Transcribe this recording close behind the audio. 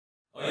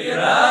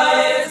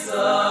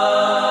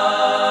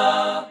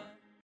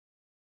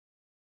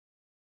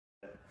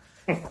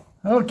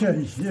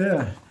Okay,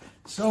 yeah.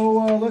 So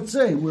let's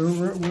say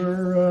we're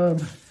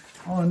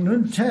on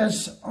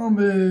Nuntes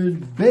Amud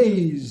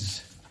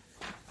Beis.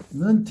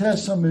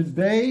 Nuntes Amud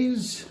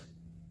Beis.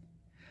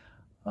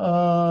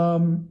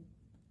 And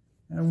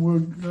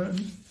we're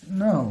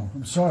no,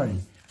 I'm sorry.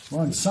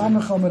 We're on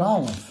Samach Amud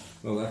Aleph.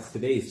 Well, that's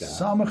today's daf.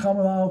 Samach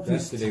Amud Aleph.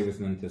 That's today was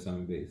Nuntes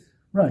Amud Beis.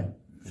 Right,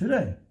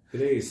 today.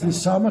 Today is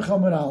Samach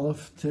Amud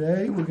Aleph.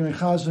 Today we're going to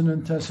chazan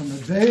Nuntes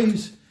Amud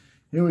Beis.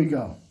 Here we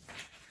go.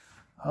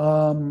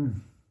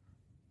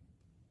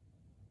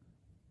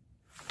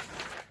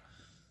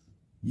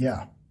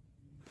 Yeah.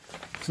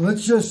 So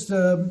let's just,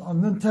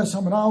 on Nuntes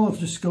Amud Aleph,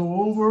 just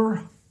go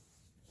over.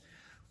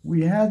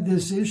 We had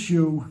this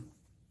issue.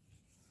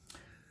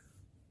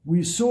 We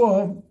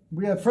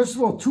had, first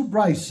of all, two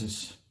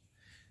brises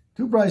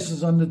on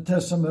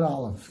Nuntes Amud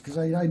Aleph. Because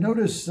I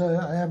noticed,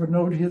 I have a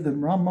note here, the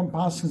Rambam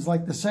Paskins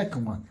like the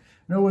second one.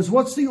 In other words,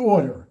 what's the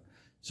order?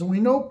 So we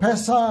know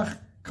Pesach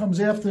comes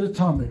after the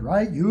Tamid,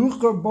 right?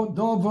 Yucher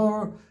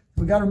Dover.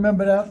 We got to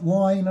remember that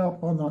line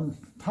up on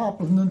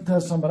top of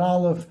Nuntes Amud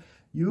Aleph.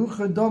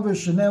 Yucher Dover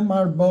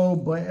shenemar bo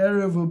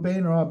ba'erev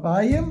ubein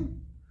rabayim,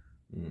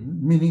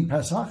 meaning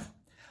Pesach.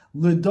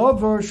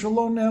 Ledover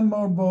shalom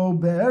nemar bo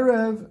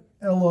be'erev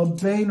elo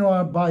bein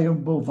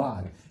rabayim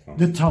bovad.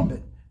 The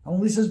Tamid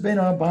only says bein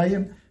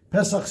rabayim.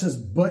 Pesach says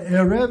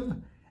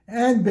ba'erev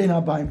and bein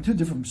rabayim, two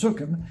different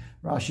psukim.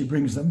 Rashi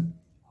brings them,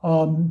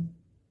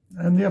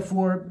 and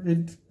therefore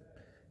it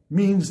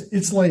means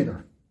it's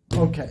later.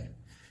 Okay.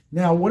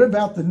 Now, what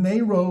about the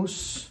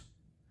Neiros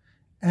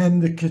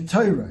and the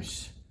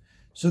Keteros?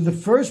 So the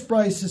first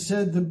brisa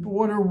said the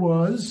order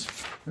was,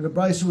 and the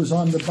brisa was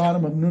on the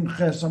bottom of Nun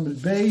Ches Amud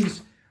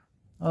Beis.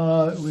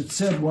 It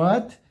said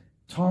what?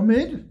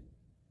 Tamid,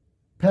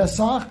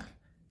 Pesach,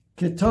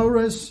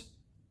 Keteros,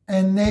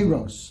 and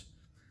Neiros.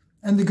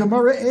 And the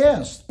Gemara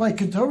asked, by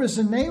Keteros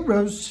and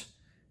Neiros,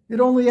 it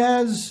only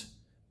has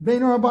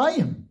Bein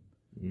Rabayim.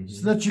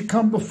 So that should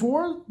come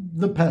before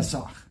the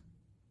Pesach.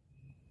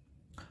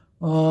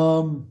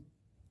 And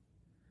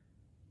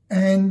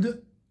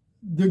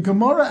the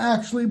Gemara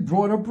actually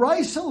brought a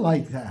brisa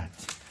like that.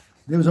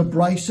 There was a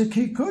brisa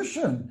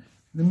kikushan,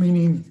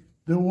 meaning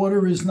the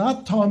order is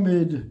not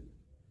Tamid,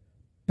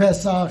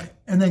 Pesach,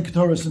 and then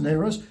Keteros and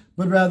Neiros,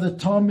 but rather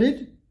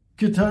Tamid,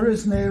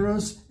 Keteros,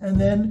 Neiros, and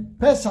then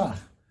Pesach.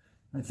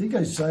 I think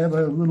I have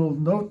a little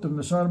note on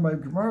the side of my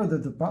Gemara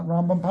that the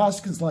Rambam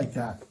Paskins like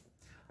that.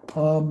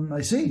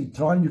 I see.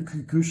 Tanya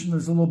Kikushin,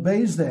 there's a little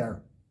bays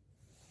there.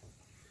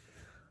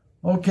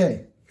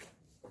 Okay.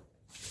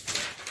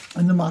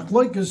 And the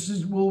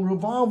Machlokas will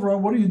revolve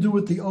around what do you do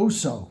with the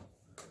Oso?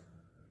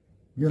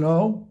 You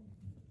know?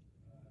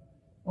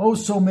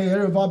 Oso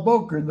Me'erev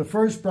Aboker. In the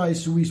first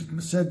price, we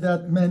said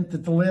that meant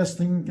that the last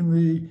thing in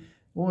the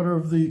order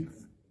of the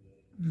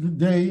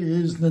day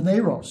is the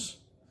Neiros.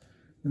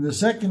 And the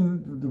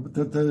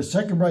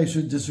second price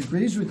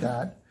disagrees with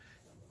that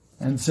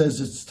and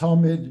says it's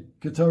Tamid,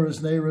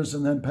 Keteros, Neiros,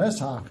 and then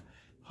Pesach,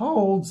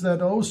 holds that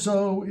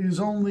Oso is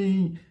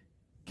only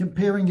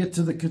comparing it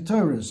to the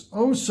Keteros.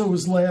 Oso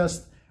is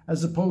last,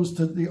 as opposed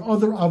to the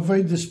other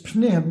Avodas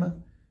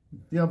Pnim,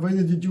 the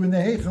Avodah did you in the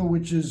Heichel,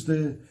 which is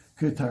the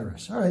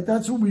Keteros. All right,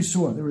 that's what we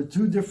saw. There were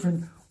two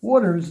different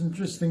orders.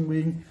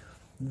 Interestingly,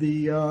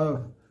 the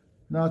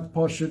not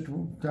Poshet,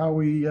 how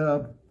we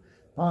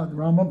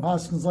Rambam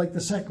Paskins like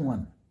the second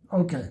one.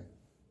 Okay.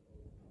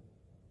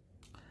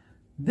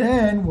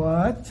 Then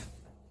what?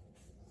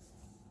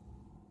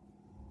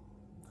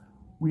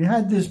 We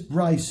had this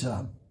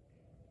brisa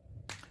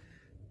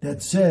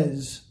that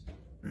says,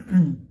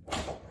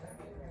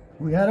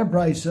 we had a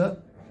brisa,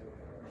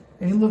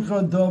 Ein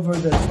Lecha Dover,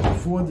 that's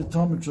before the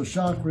Talmud Shel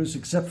Shachris,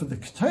 except for the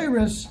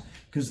Keteros,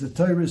 because the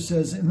Torah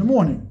says in the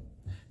morning.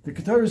 The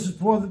Keteros is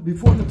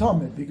before the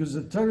Talmud, because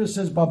the Torah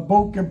says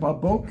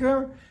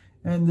Baboker,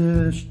 and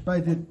by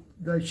the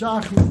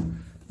Shachris,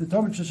 the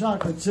Talmud Shel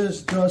Shachris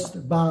says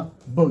just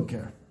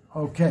Baboker.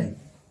 Okay.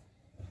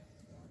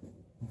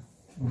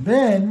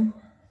 Then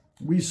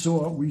we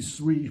saw we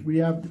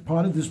have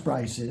part of this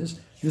price is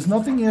there's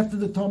nothing after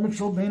the Talmud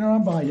Shel Bein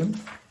Rabayim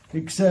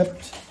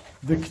except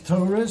the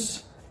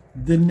Keteros,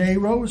 the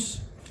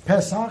Neiros,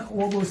 Pesach,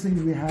 all those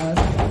things we had,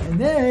 and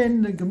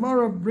then the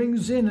Gemara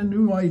brings in a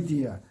new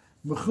idea: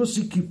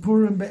 Mechusi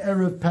Kippurim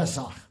be'erev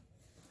Pesach.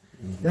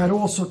 That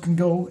also can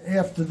go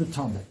after the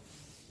Talmud,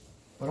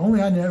 but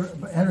only on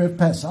erev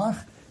Pesach,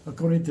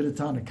 according to the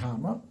Tanna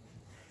Kama.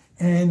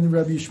 And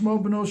Rabbi Yishmael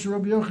ben Osher,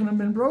 Rabbi Yochanan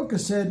ben Broka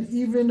said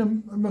even a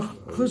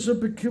Mechusa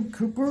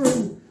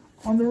Kippurim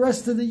on the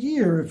rest of the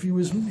year, if he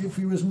was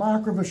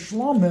Makrav a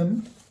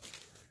Shlomim,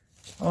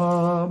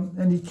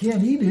 and he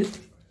can't eat it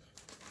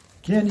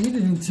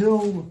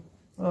until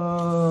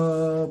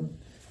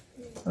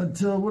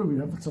what do we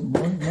have? Some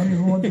money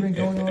laundering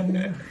going on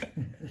here.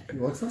 You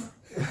want some?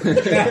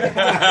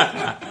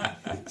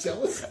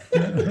 Jealous?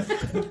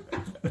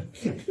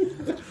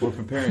 We're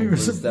preparing.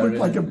 It looked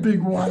like a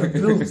big wad of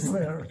bills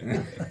there.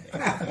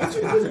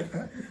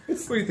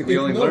 What do you think? We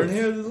only learn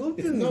here? Look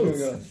at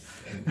Notes.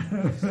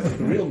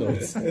 Real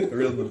notes.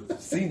 Real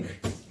notes. Seen.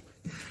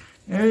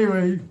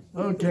 Anyway,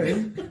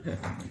 okay.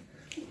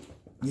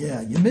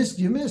 Yeah, you missed.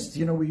 You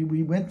know,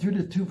 we went through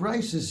the two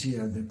prices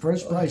here. The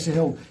first price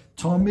held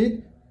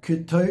Tomid,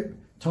 Keteris,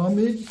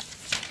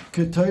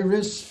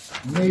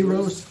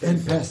 Neiros,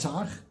 and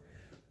Pesach.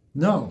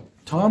 No,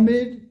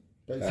 Tomid,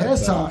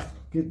 Pesach,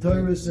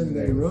 Keteris, and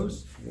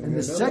Neiros. And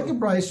the second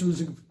price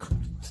was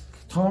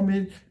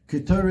Tomid,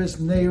 Keteris,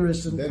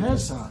 Neiros, and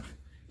Pesach.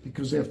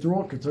 Because after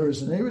all,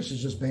 Keteris and Neiros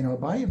is just Bein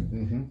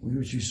Arbayim,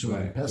 which you saw.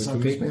 Right. Pesach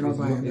Which is Bein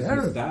Arbayim. is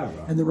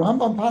Mistara. And the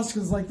Rambam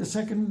Pascha is like the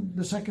second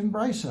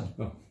brisa.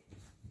 Oh.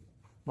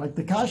 Like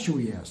the kasha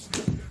we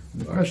asked.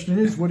 The question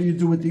is, what do you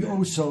do with the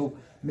oso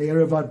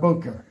me'erev ad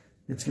boker?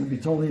 It's going to be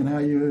totally in how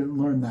you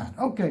learn that.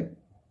 Okay.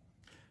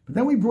 But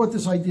then we brought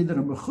this idea that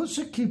a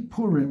mechusa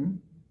kippurim,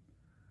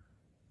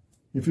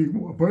 if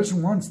a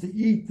person wants to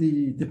eat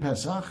the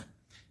Pesach,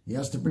 he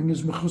has to bring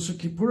his mechusa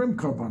kippurim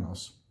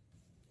karbanos.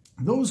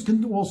 Those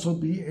can also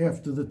be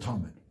after the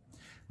Tamid.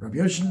 Rabbi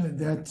Yoshin,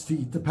 that's to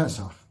eat the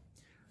Pesach.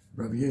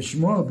 Rabbi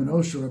Yeshua ben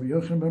Osher, Rabbi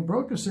Yochanan ben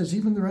Broka says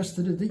even the rest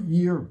of the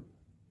year,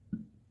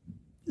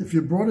 if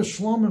you brought a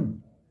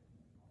shlomim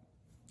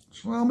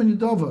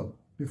Yadova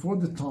before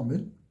the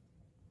Tamid,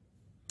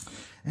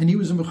 and he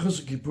was a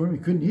mechusar kippurim, he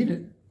couldn't eat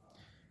it.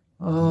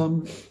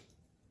 You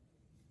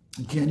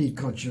can't eat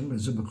kachim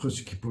as a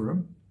mechusar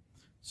kippurim,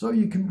 so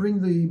you can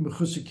bring the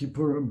mechusar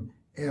kippurim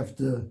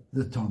after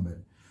the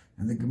Tamid.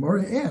 And the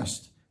Gemara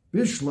asked,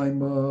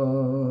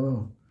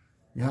 Bishleima,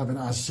 you have an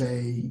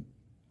assay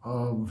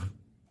of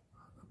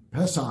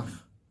Pesach,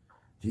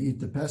 to eat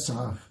the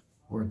Pesach,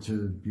 or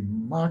to be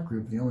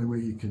makrib. The only way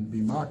you can be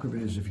makrib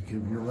is if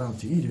you're allowed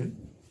to eat it,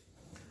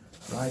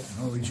 right?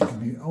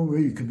 The only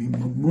way you can be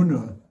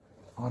mamuna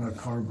on a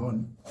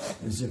korban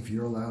is if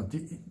you're allowed to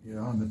eat,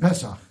 on the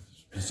Pesach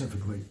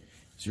specifically.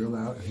 So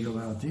if you're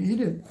allowed to eat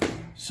it.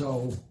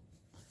 So,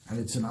 and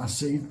it's an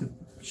assay,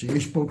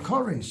 sheish bo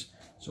kares.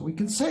 So we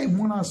can say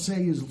one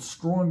assay is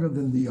stronger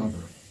than the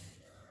other.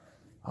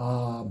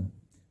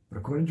 But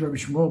according to Rabbi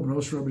Shmuel ben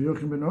Osher, Rabbi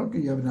Yochanan ben Oka,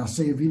 you have an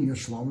assay of eating a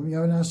shlomim, you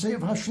have an assay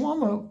of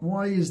hashlama.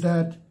 Why is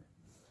that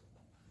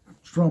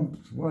trump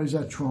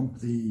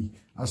the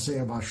assay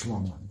of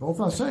hashlama? Both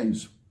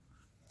assays.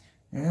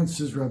 And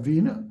says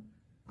Ravina,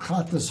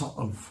 chatas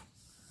ha'of.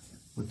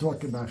 We're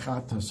talking about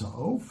chatas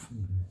ha'of.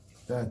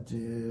 That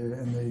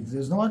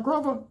there's no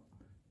akrova.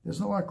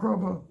 There's no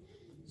akrova.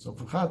 So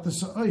for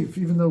chatas ha'of,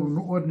 even though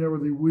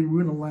ordinarily we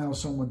wouldn't allow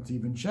someone to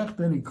even check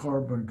any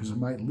korban because it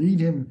might lead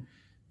him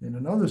in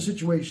another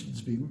situation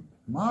to be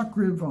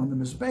makriv on the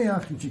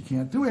mizbeach, which you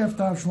can't do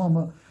after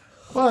shloma.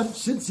 But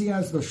since he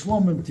has the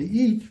shlomim to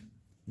eat,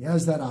 he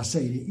has that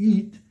assay to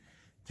eat,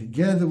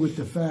 together with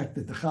the fact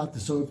that the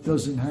chatas ha'of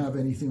doesn't have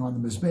anything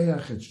on the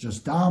mizbeach, it's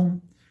just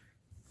dam.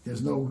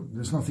 There's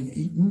nothing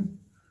eaten.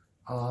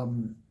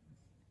 What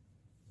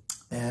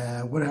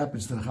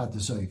happens to the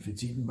chatas ha'of?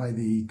 It's eaten by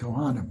the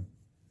kohanim.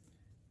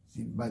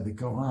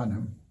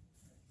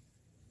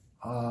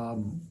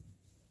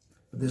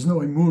 But there's no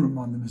imurim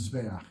on the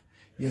mizbeach.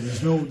 Yeah,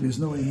 there's no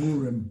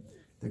imurim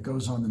that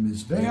goes on the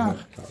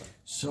mizbeach.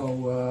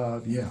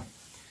 So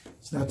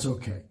so that's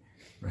okay.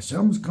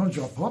 Raselms comes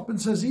up and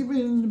says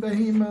even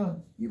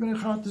behema, even a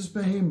chatas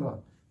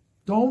behema,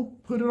 don't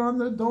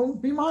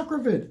be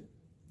makrivid.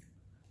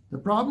 The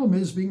problem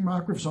is being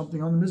makriv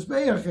something on the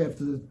mizbeach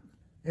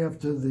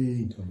after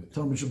the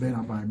Talmud Shabbat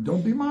Habayim.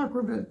 Don't be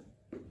makrivid.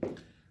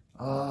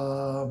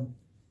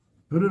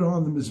 Put it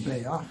on the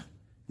mizbeach.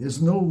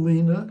 There's no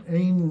lina,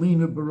 ain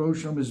lina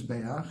barosh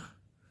mizbeach,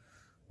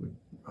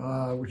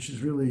 which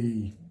is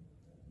really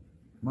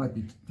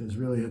there's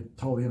really a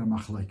totally in a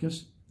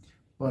machlekes,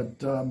 but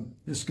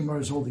this Gemara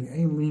is holding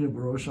ain lina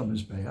barosh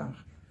mizbeach,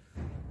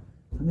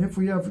 and if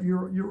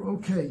you're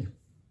okay.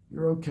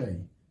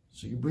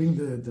 So you bring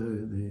the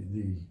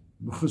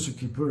mechusar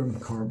kippurim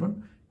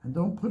korban and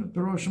don't put it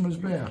barosh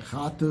mizbeach.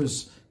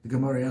 Chatas. The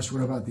Gemara asks,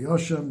 what about the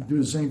Osham? Do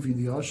the same for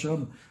the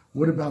Osham.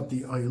 What about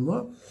the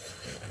Oila?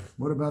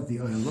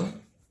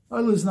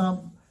 Oila is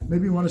not,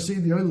 maybe you want to say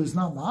the Oila is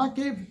not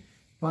Ma'akev.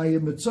 By a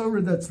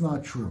Metzora, that's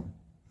not true.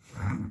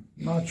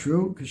 Not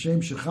true.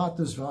 Kashem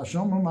Shechatas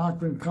V'Hasham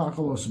Ma'akrim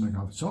Kachal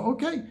Osmegav. So,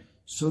 okay.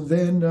 So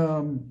then,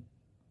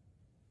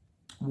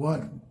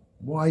 what?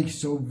 Why?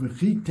 So,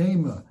 V'chi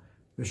Tema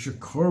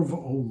V'Shekorva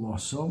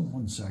Olaso.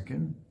 1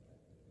 second.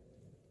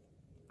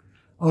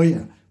 Oh,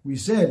 yeah. We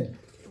said,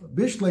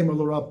 Bishlema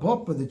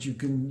l'Rapapa, that you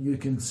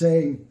can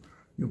say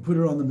you put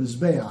it on the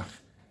mizbeach,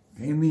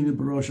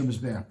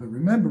 but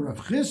remember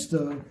Rav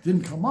Chisda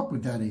didn't come up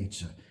with that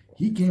eitzah.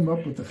 He came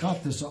up with the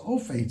chatas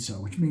ha'of eitzah,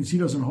 which means he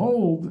doesn't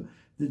hold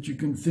that you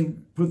can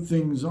put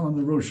things on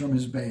the rosh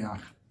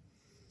mizbeach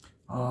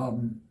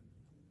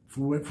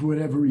for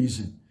whatever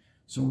reason.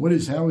 So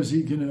how is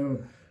he going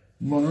to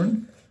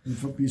learn?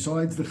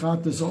 Besides the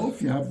chatas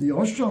ha'of, you have the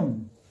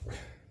osham.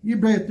 You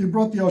brought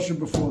the osham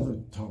before the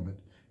Talmud.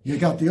 You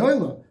got the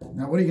oila.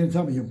 Now, what are you going to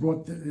tell me?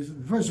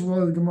 First of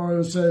all, the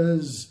Gemara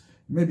says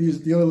maybe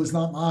the oil is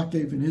not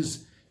ma'akev in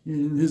his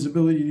in his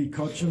ability to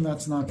catch him.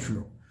 That's not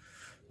true.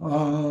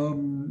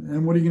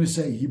 And what are you going to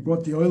say? He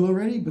brought the oil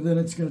already, but then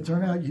it's going to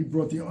turn out he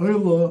brought the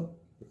oil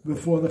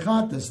before the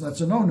chatas.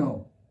 That's a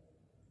no-no.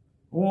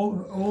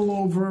 All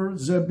over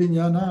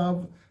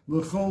Zebinyanav,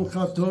 l'chol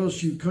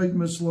chatos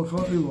yikoidmes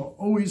l'chol.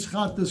 Always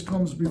chatas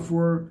comes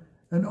before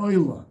an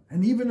oila,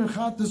 and even a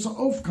chatas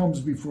oaf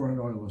comes before an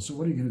oila. So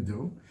what are you going to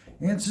do?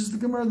 Answers the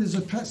Gemara. There's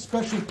a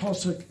special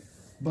pasuk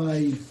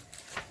by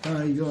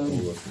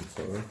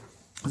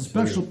a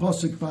special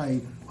pasuk by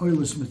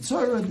Oilus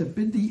Mitzara, the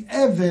Bidi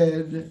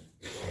Eved,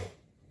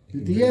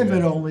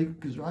 only,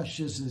 because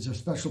Rashi says there's a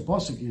special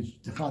pasuk,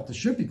 the Chata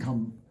should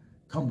come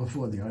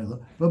before the Oila,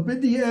 but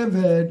Bidi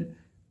Eved,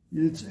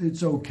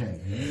 it's okay.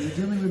 You're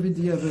dealing with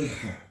Bidi Eved,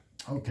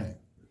 okay.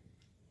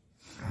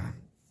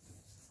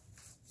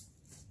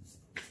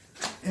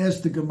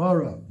 Ask the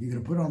Gemara, you're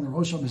going to put on the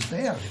Rosh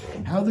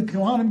HaMizbeach. How the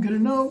Kohanim going to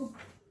know?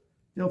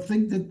 They'll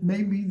think that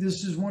maybe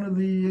this is one of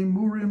the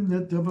emurim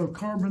that of a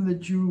carbon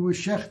that you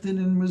shechted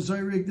and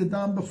mezairik the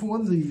dam before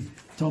the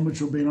Talmud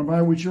Shel Bein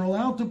Habayim, which you're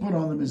allowed to put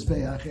on the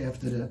mizbeach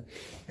after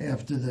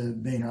the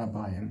Bein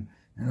Habayim,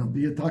 and it'll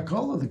be a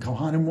takala. The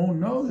Kohanim won't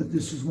know that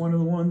this is one of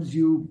the ones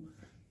you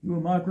were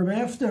makrav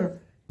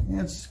after. And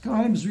it's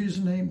Kohanim's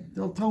reasoning.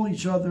 They'll tell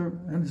each other,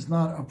 and it's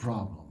not a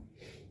problem.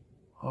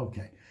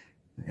 Okay,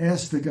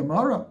 ask the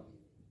Gemara,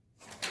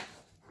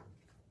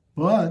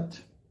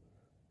 but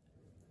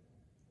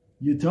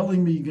you're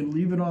telling me you can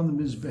leave it on the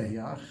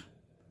Mizbeach.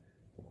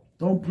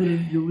 Don't put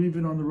it, you leave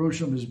it on the Rosh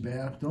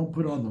HaMizbeach. Don't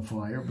put it on the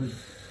fire. But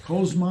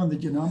Kozman,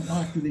 that you're not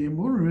after the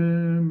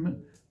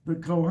Emurim, the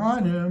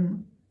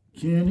Kohanim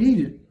can't eat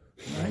it.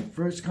 Right?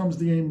 First comes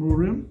the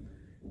Emurim,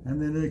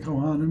 and then the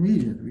Kohanim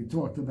eat it. We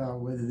talked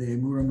about whether the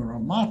Emurim are a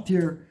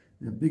matir,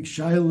 the big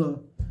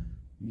shaila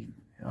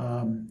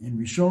in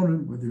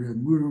Rishonim, whether the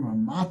Emurim are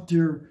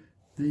matir,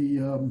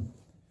 the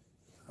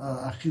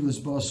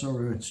Achilas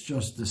Basar, it's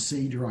just the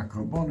Seder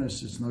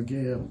HaKarbonis, it's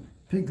Nogea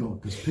Pigel,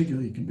 because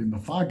Pigel you can be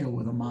Mafagel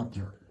with a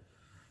matir.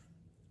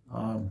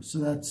 So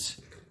that's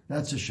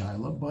a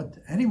shaila. But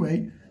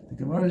anyway, the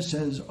Gemara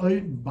says,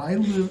 Kohanim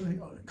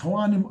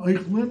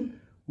Eichlim,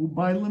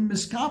 Ubailim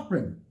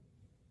Miskaprim.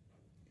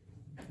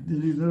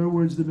 In other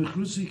words, the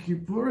Mechusi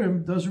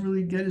Kippurim doesn't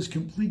really get his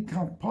complete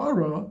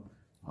kapara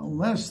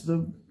unless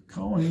the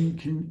Kohen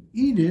can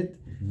eat it,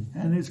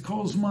 and it's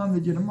Kozman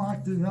that you're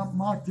not to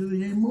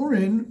the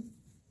Emurin,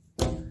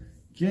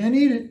 can't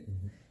eat it.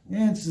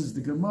 Answers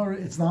the Gemara,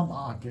 it's not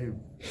ma'akev.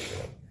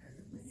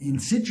 In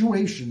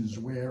situations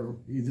where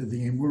either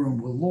the Emurim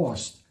were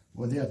lost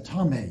or they're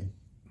tameh,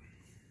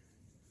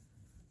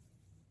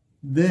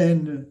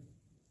 then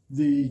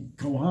the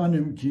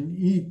Kohanim can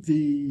eat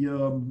the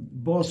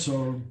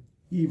basar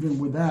even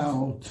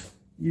without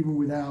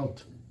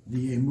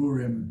the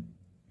Emurim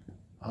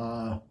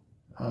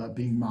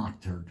being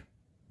maktered.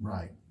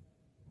 Right.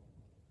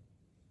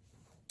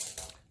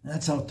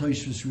 That's how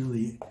Tosfos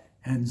really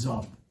ends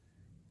up.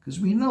 Because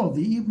we know,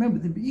 remember,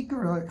 the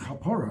Ikar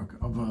HaParak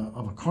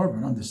of a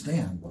carbon,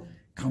 understand,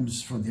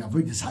 comes from the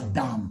Avodas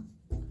Hadam.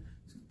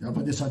 The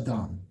Avodas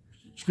Hadam.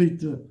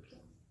 Shchita,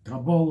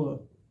 Kabbalah,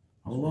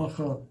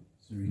 Halacha,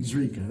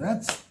 Zrika.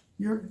 That's,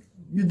 you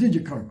did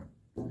your carbon.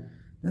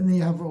 Then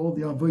you have all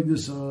the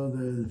Avodas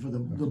for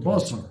the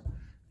Basar.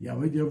 The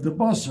Avodah of the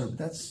Basar.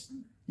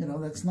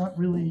 That's not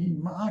really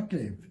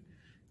Ma'akev.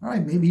 All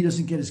right, maybe he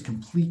doesn't get his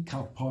complete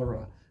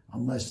kapara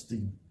unless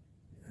the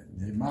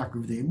makar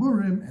of the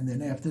emurim, and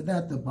then after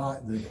that the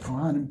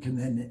kohanim can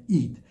then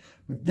eat.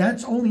 But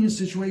that's only a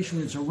situation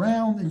where it's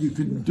around and you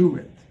can do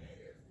it.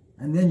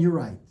 And then you're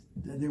right,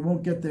 they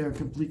won't get their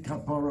complete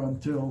kapara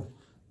until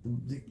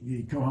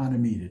the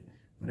kohanim eat it.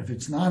 But if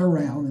it's not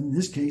around, in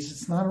this case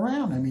it's not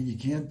around. I mean, you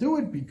can't do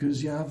it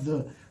because you have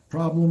the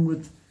problem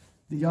with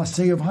the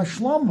yaseh of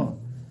hashlama,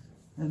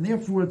 and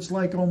therefore it's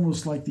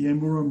almost like the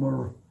emurim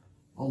are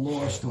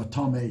lost or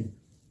tameh,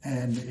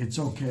 and it's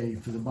okay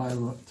for the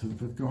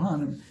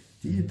Kohanim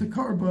to eat the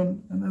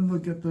carbon, and then they'll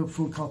get the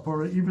full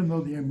kapara, even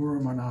though the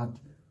emurim are not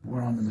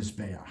born on the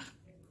mizbeach.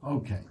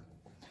 Okay,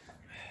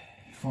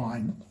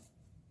 fine.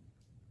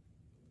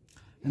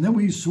 And then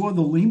we saw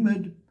the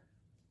limud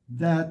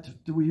that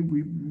we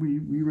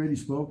already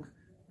spoke,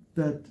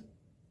 that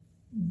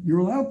you're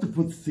allowed to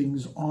put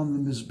things on the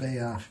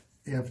mizbeach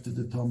after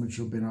the Talmud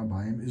Shel Bein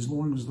Habayim, as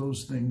long as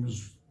those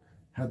things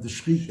had the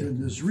shchita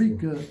and the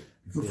zrika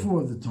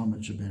before the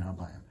Talmud Shel Bein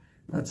Habayim.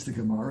 That's the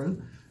Gemara.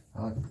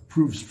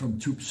 Proves from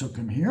two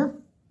psukim here.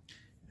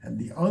 And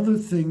the other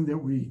thing that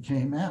we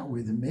came out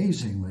with,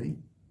 amazingly,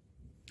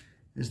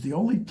 is the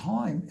only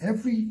time,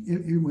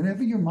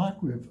 whenever you're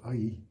makriv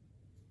a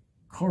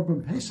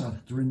Korban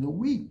Pesach during the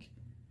week,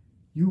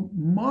 you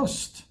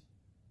must,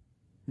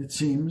 it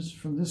seems,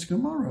 from this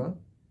Gemara,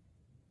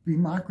 be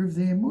makriv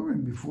the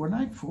emurim before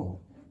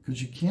nightfall.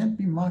 Because you can't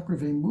be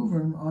makriv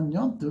emurim on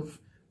Yom Tov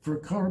for a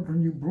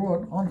carbon you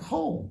brought on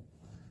Chol.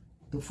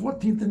 The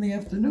 14th in the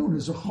afternoon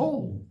is a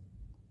Chol.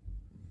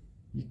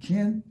 You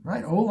can't,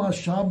 right? Ola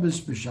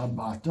Shabbos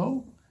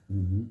b'Shabbato.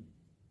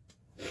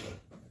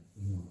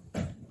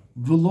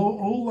 V'lo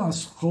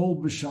olas chol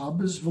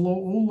b'Shabbos, v'lo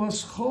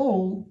olas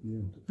chol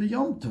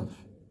b'Yom Tov.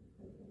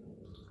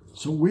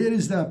 So where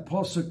does that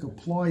pasuk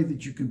apply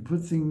that you can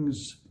put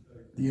things,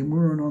 the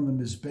emurin on the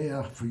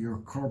mizbeach for your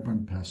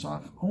korban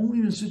Pesach? Only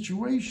in a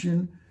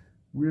situation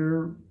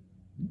where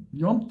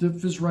Yom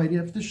Tov is right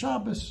after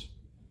Shabbos.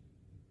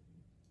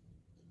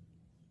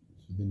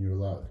 So then you're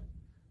allowed.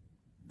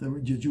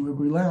 You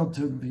were allowed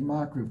to be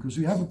makriv because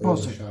we have a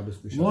pasuk.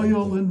 Lo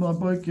yolin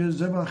laboker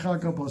zevach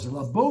chag pasuk.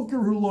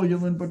 Laboker hu lo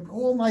yolin, but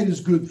all night is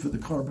good for the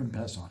korban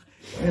Pesach.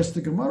 Ask the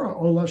Gemara,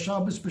 Ola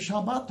Shabbos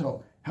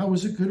b'Shabbato. How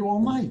is it good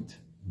all night?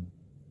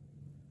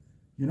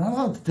 You're not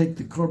allowed to take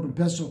the korban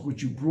Pesach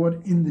which you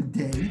brought in the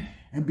day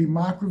and be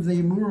makriv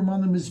the emurim on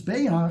the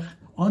mizbeach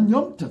on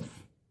Yom Tov.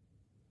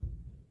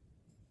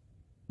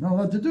 Not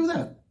allowed to do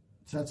that.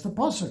 So that's the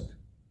pasuk.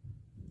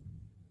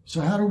 So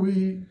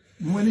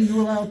when are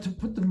you allowed to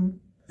put the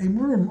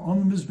emurim on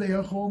the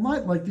mizbeach all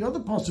night, like the other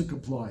pasuk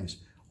applies?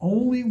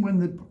 Only when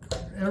the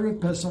erev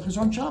Pesach is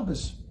on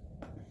Shabbos.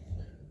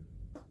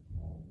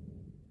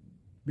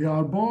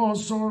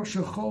 B'arba'asar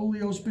shechol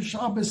lios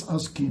b'Shabbos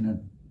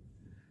askinan.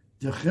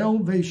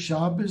 Dechel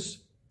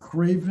ve'Shabbos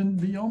kraven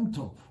b'Yom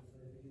Tov.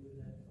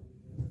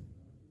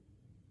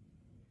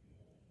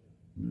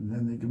 And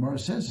then the Gemara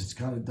says it's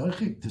kind of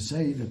dachik to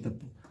say that the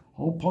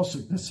whole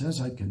pasuk that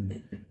says I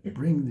can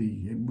bring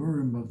the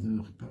emurim of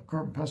the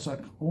korban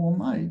Pesach all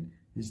night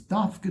is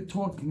dafka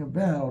talking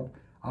about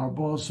our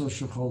ba'asar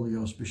shechol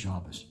lios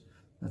b'Shabbos.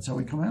 That's how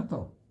we come out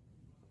though.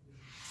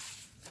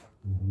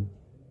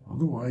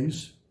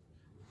 Otherwise,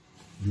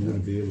 You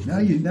wouldn't be able to.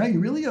 now you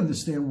really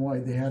understand why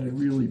they had to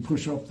really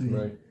push up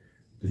the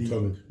The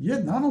Dovid. Yeah,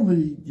 not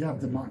only you have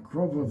the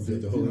makrov of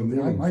The whole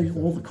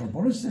all the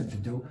carbonas that to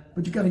do,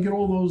 but you got to get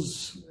all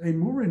those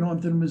emurin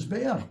onto the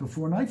mizbeach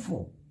before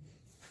nightfall.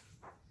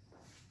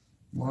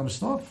 A lot of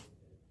stuff.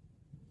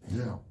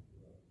 Yeah.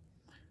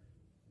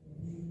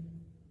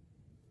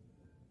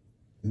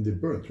 And they're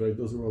burnt, right?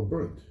 Those are all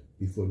burnt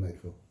before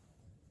nightfall.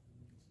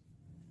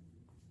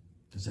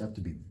 Does it have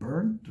to be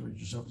burnt, or you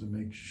just have to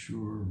make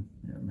sure?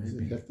 Yeah,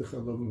 maybe. You have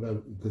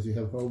to because you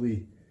have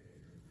holy.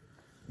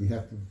 You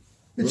have to.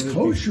 It's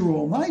kosher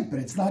all night, but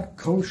it's not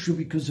kosher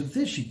because of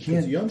this. You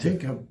can't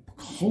take a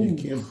whole. You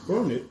can't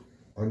burn it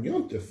on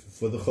Yom Tov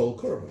for the whole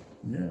korban.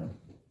 Yeah.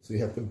 So you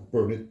have to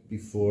burn it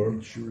before.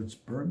 Make sure it's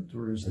burnt,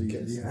 or is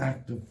the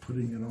act of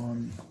putting it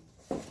on?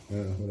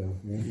 Whatever.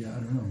 Yeah, I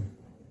don't know.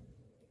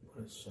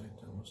 What a sight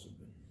that must have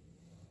been.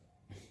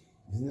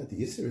 Isn't that the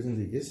Isser? Isn't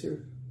the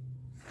Isser?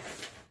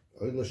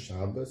 Oila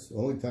Shabbos. The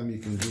only time you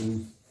can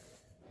do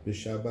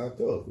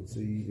B'Shabbato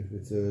if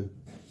it's a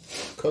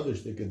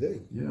Kaddish day.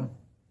 Yeah.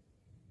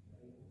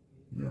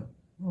 Yeah.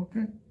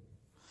 Okay.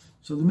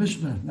 So the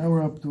Mishnah. Now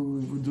we'll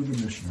do the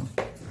Mishnah.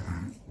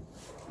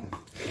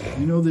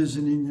 You know, there's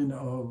an Indian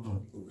of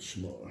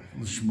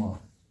Lishma,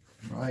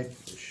 right?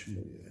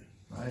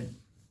 Right.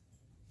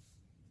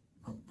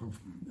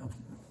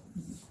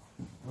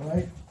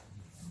 Right.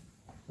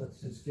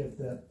 Let's just get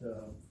that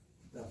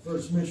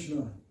first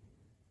Mishnah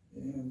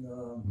in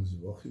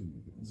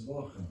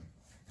Zvachim.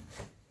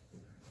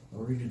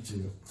 I'll read it to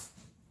you.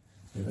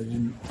 I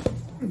didn't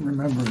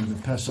remember the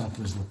Pesach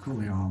was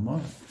L'Kuli Alma.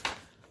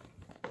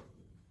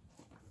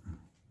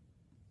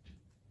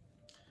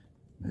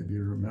 Maybe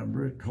you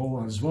remember it.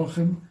 Kol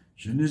HaZvachim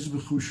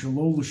Shenizbechu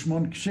Shelo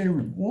L'Shman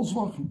Ksherim. All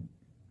Zvachim.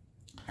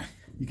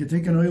 You can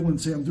take an oil and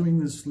say, I'm doing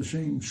this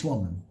L'Shem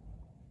Shlomim.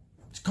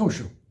 It's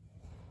kosher.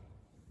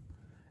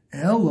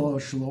 Ela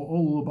Shelo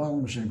Olu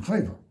L'Baal L'Shem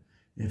Chayva.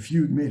 If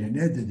you made an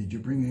edit that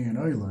you're bringing an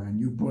oil and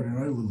you bought an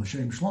oil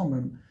L'Shem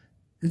Shlomim,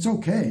 it's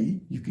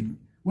okay. You can.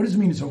 What does it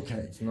mean? It's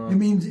okay. It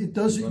means it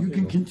does. You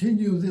can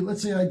continue.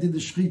 Let's say I did the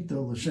shchita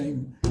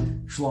l'shem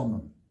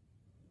shlomim,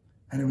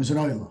 and it was an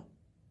oila.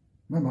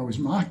 Remember, I was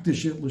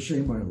makdish it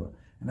l'shem oila,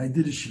 and I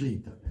did a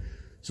shchita.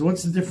 So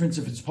what's the difference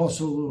if it's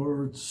possible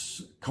or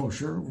it's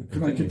kosher?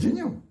 Can I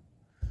continue?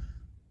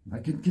 I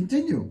can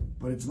continue,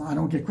 but it's not. I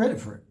don't get credit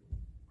for it.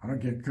 I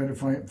don't get credit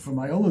for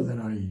my oila that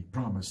I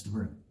promised to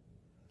bring.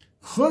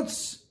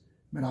 Chutz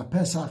min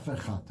ha-pesach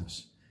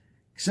v'chatas,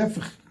 except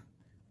for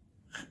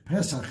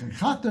Pesach and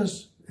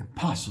Chatas, it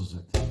passes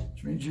it,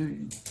 which means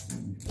you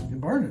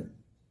burn it.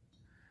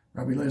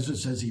 Rabbi Lezer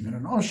says even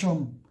an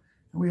Osham,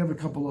 and we have a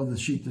couple other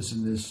shittas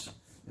in this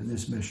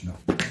Mishnah.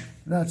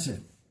 That's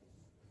it.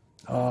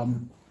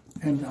 And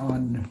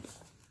on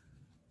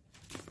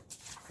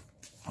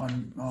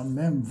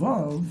Mem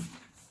Vav,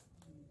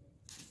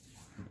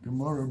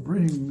 Gemara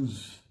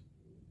brings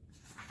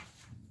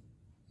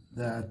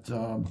that.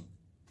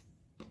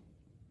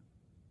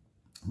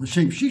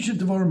 L'shem shisha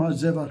devarim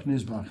ha'zevach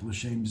nizbach,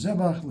 l'shem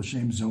zevach,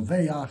 l'shem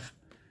zoveach,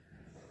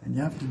 and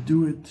you have to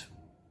do it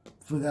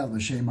for that.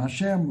 L'shem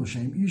Hashem,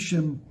 l'shem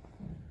Ishim.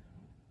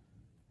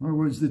 In other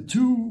words, the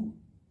two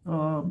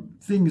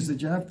things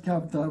that you have to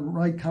have the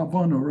right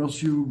carbon, or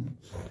else you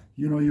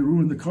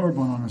ruin the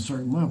carbon on a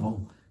certain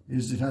level.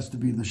 Is it has to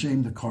be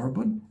l'shem the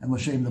carbon and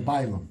l'shem the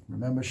bailam.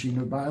 Remember,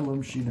 shinu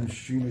bailam, shinu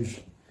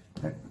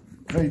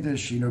kodesh,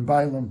 shinu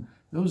bailam.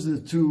 Those are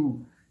the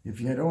two. If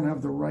you don't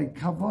have the right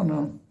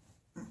kavanah,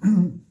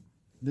 then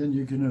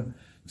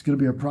it's gonna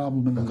be a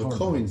problem in the On the carbon.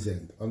 Cohen's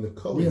end. On the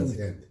Cohen's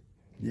end.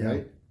 Yeah.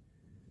 Right?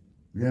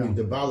 Yeah. I mean,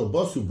 the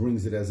Balabasu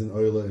brings it as an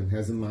oiler and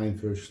has in mind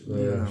for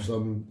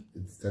some.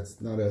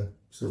 That's not a.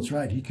 So That's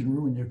right. He can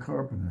ruin your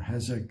carbon.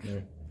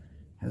 Hezek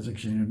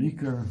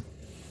Shenunika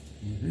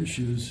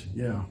issues.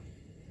 Yeah.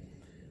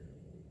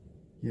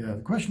 Yeah.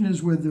 The question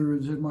is whether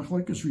is it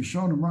Machlekes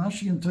Rishonim,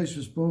 Rashi and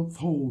Tosfos both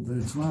hold that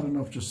it's not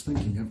enough just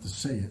thinking. You have to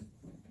say it.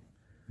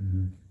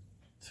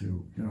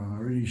 To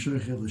already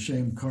sheichel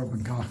l'shem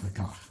carbon kach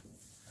v'kach.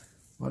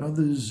 But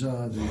others they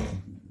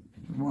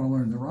want to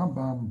learn the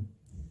Rambam,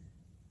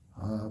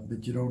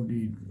 but you don't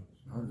need.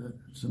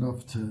 It's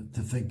enough to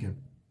think it.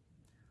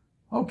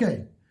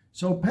 Okay.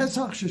 So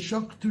Pesach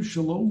sheshaktu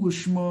shelo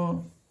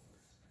l'shma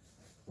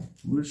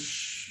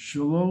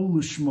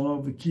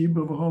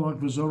v'kiba v'holak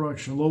v'zorak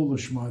shelo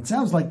l'shma. It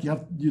sounds like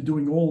you're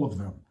doing all of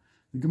them.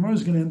 The Gemara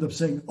is going to end up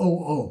saying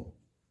oh.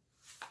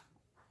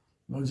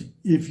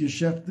 If you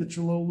shech the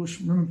shelo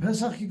l'shma, remember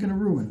Pesach you're going to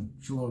ruin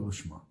shelo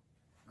l'shma.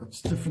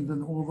 That's different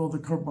than all the other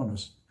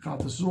korbanos.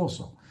 Chatas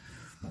also.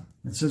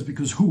 It says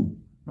because who,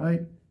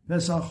 right?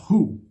 Pesach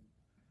who.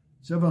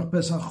 Zevach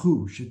Pesach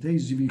who. Shetei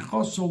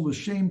zivichoso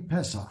l'shem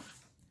Pesach.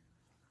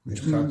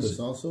 Which means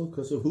also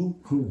because of who?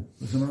 Who?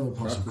 There's another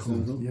pasuk.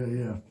 Who?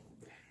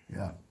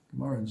 Yeah.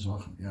 Gemara and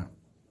Zachem.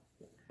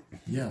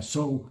 Yeah.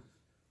 So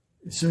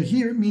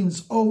here it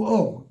means the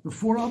 4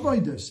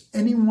 avodas.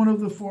 Any one of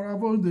the 4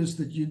 avodas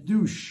that you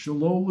do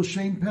shelo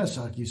l'shem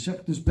Pesach. You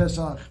sech this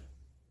Pesach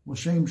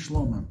l'shem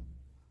shlomim.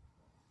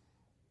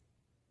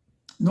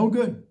 No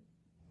good.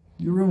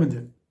 You ruined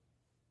it.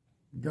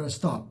 You got to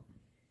stop.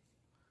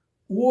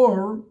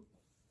 Or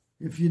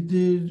if you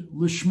did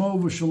lishmo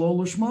v'shelo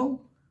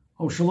lishmo.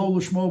 Oh, shelo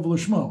l'shmo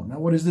v'lishmo. Now,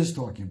 what is this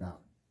talking about?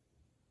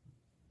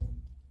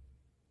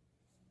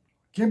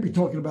 Can't be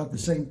talking about the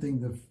same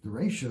thing, the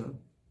Reisha.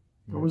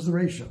 What was the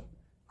Reisha?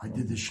 I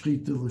did the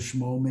shchita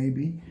l'shmo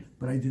maybe,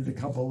 but I did the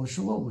kabbalah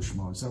shelo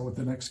l'shmo. Is that what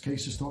the next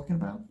case is talking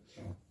about?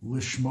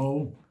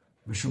 L'shmo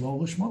v'shelo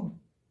l'shmo?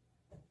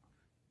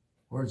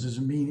 Or does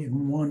it mean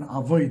in one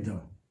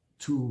avodah,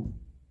 2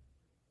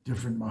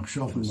 different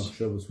machshavas?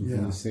 2 machshavas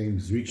within the same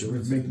zrika. It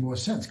would make more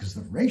sense because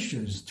the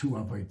Reisha is 2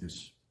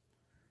 avodas.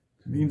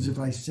 It means if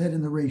I said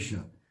in the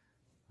Reisha,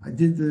 I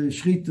did the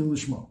Shechita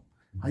Lishma,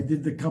 I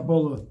did the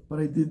Kabbalah, but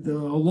I did the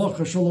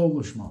Halacha Shelo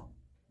Lishma.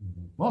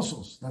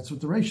 Muscles, that's what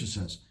the Reisha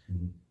says.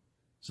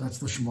 So that's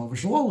the Shema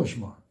v'Shelo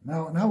Lishma.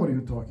 Now what are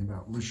you talking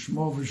about?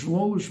 Lishma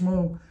v'Shelo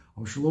Lishma,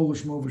 or Shelo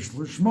Lishma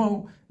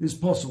v'Shelo is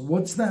possible.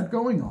 What's that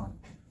going on?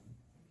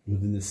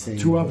 Within the same.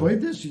 To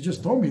avoid this? You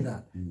just told me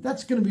that.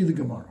 That's going to be the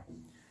Gemara.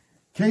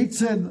 Kate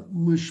said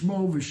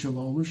Lishmo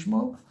v'Shelo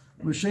Lishmo,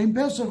 L'Shem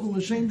Pesach,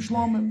 L'Shem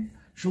Shlomim.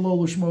 Shelo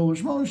l'shmo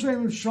l'shmo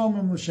l'shem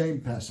shlomim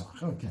l'shem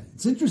Pesach. Okay,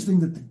 it's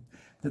interesting that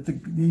the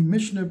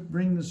Mishnah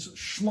brings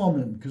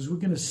shlomim because we're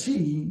going to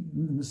see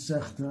in the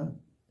Sechta.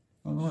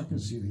 I'm not going to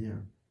see it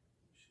here.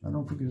 I don't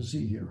know if we're going to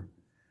see here.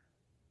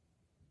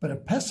 But a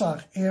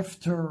Pesach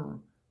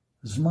after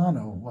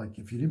Zmano, like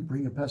if you didn't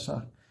bring a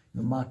Pesach,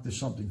 you marked there's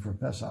something for a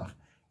Pesach.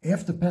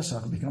 After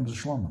Pesach, it becomes a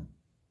shlomim.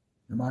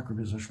 The makriv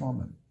is a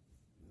shlomim.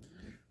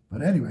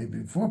 But anyway,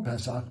 before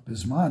Pesach,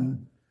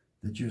 Bisman,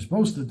 that you're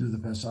supposed to do the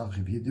Pesach,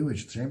 if you do it,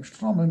 Shem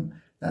Shlomim,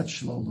 that's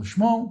Shelo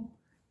L'Shmo,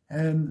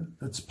 and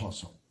that's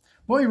possible.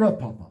 Boy Rav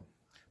Papa,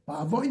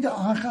 Ba'avoida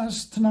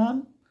Achas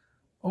Tanan,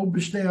 O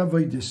B'shtei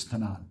Avoidis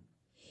Tanan.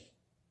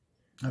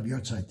 I have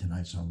your side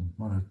tonight, so I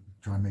want to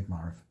try and make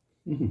Marv.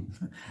 I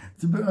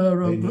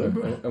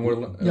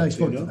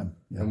spoke to them.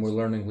 Yes. And we're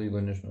learning Lila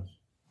Nishmas.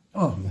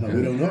 Oh. No,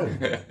 we don't know.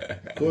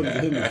 According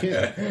to him, we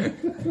can't.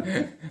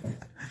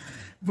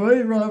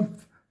 Boy Rav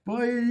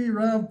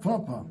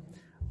Papa.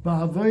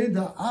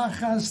 Ba'avoida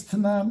achas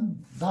tanan,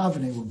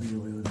 davening will be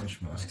Lila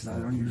Nishmas because I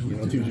don't usually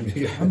do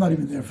that. I'm not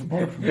even there for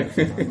both of them.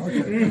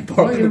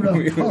 Okay.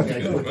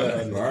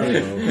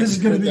 This is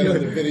going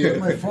to be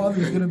my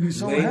father's going to be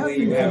so Lately, happy.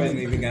 you haven't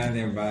even gone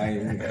there by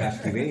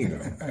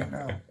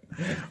Ashkenaz.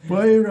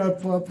 Boy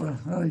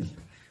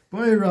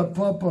Rav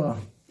Papa.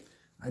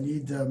 I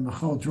need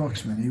Michal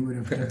Drucksmann. He would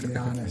have kept me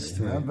honest.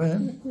 Remember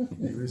him?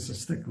 He was a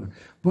stickler.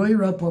 Boy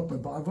Rav Papa.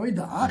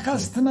 Ba'avoida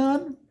achas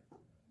tanan.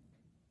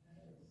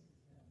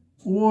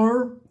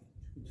 Or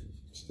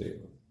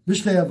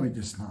B'shtei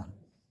avodas tanan.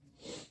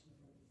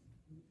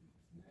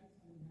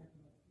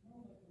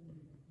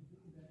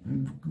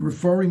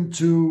 Referring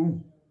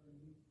to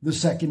the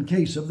second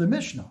case of the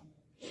Mishnah.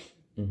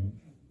 I'm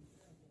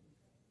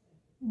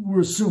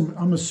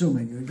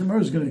assuming the Gemara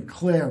is going to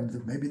declare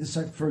that maybe the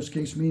first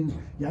case means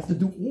you have to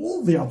do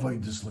all the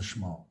avodas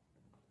l'shma.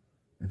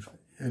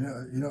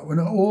 When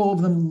all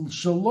of them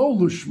shelo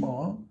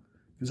l'shma,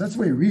 because that's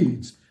the way it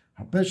reads.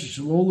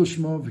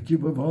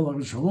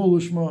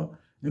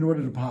 In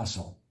order to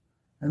passel.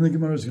 And the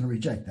Gemara is going to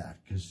reject that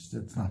because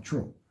that's not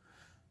true.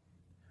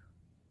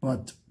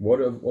 But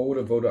what would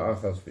a voda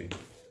achas be?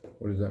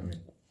 What does that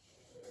mean?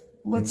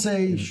 Let's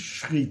say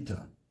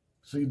shrita.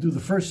 So you do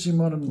the first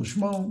simon in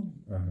l'shmo,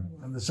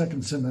 and the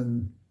second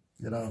simon,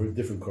 for a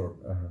different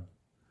carbon.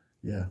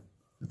 Yeah,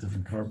 a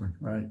different carbon,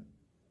 right?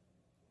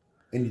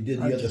 And you did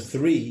the other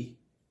three,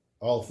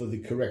 all for the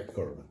correct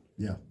korban.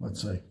 Yeah,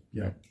 let's say,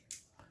 yeah.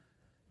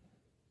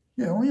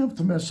 Yeah, only have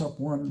to mess up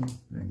one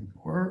thing.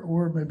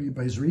 Or maybe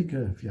by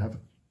Zrika, if you have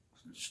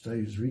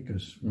stay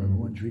Zrikas.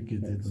 One Zrika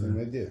did Same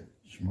idea.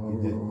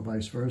 or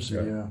vice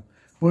versa, yeah.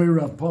 Boy,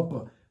 Rav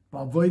Papa,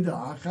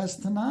 Ba'avoida achas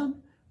tanan,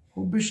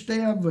 hu b'shtei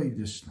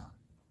avoidas tanan.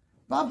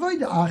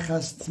 Ba'avoida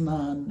achas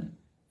tanan,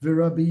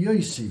 v'Rabbi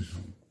Yossi,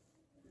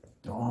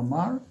 the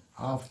Omar,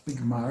 af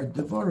b'gmar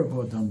devorav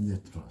odam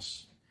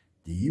nitvas.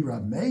 The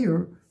Rab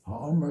Meir,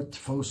 ha'omer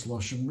tfos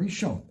loshen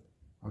rishon.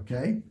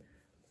 Okay?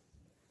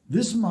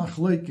 This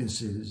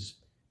machlekes is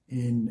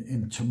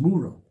in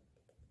Tamura.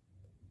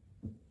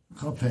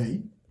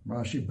 Chafei,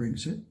 Rashi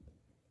brings it.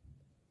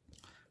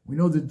 We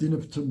know the din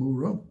of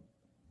Tamura.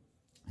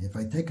 If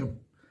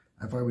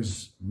I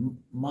was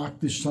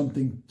makdish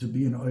something to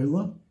be an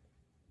oila,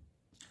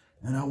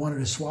 and I wanted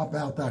to swap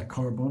out that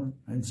carbon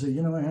and say,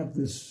 I have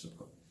this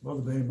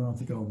other behemoth, I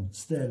think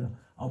instead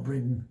I'll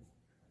bring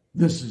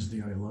this as the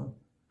oila.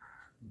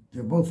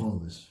 They're both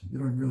oilas. You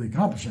don't really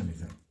accomplish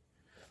anything.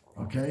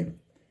 Okay?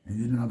 And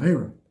you didn't have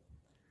Hera.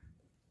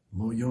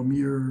 Lo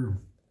Yomir,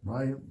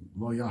 right?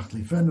 Lo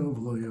Yachlifenu,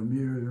 Lo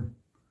Yomir,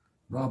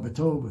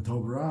 Rabbatov,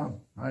 Batov Rab,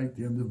 right?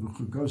 The end of the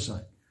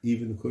Chukosai.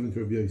 Even according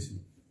to Rabbi Yossi.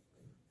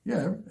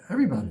 Yeah,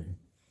 everybody.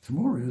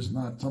 Tamura is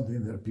not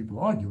something that people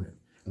argue with.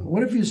 But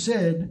what if you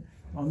said,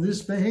 on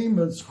this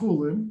behemoth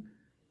chulim,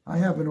 I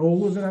have an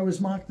Ola that I was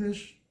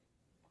makdish,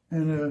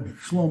 and a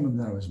Shlomim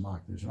that I was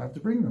makdish. I have to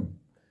bring them.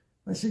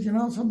 I said,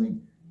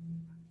 something?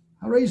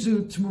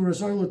 Harezu Tamura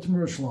Zoila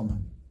Tamura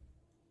Shlomim.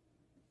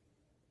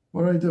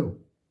 What do?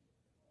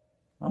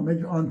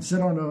 I'll sit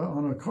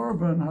on a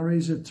carbon.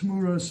 Harezu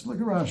Tamuras. Look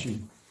at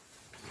Rashi.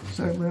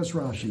 Last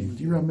Rashi.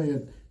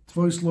 Diramei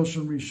Tvos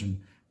Loshen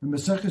Rishon. The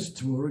Maseches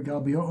Tamura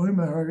Gabi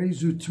Oimer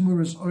Harezu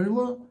Tamuras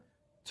Oila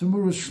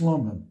Tamuras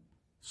Shlomim.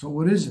 So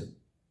what is it?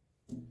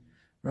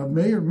 Rabbi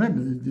Meir,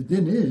 remember, the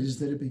din is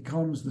that the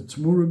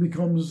Tamura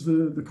becomes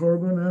the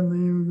carbon and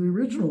the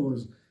original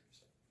is.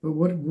 But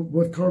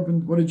what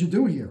carbon, what did you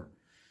do here?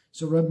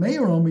 So Rabbi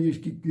Meir,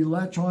 you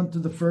latch on to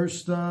the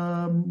first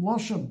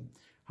Lashon.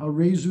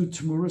 Harezu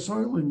Tamuras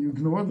Oil, and you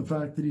ignore the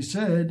fact that he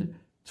said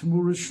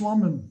Tamuras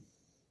Shlomim.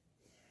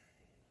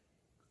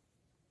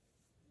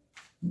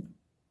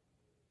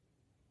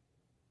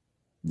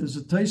 There's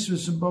a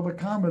Taisvis in Baba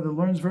Kama that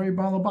learns very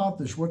well about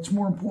this. What's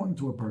more important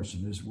to a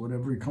person is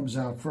whatever he comes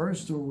out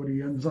first or what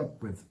he ends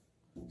up with.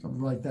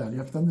 Something like that. You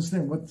have to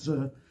understand what's,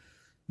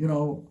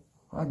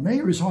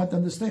 Meir is hard to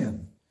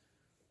understand.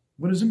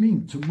 What does it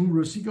mean?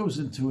 Tamuras, he goes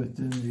into it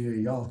in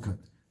the Yalkut.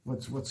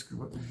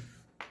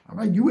 All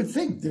right, you would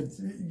think that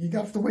you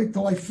have to wait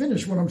till I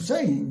finish what I'm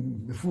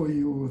saying before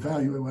you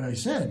evaluate what I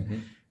said.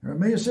 Mm-hmm.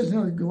 Meir says,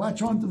 you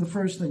latch on to the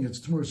first thing, it's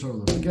Tamur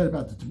Sorla. Forget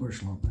about the Tamur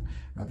Shlomim.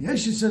 Rabbi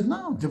Yeshi says,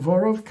 no,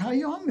 Devorov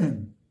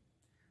Kayomim.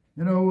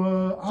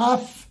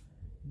 Af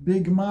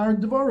Bigmar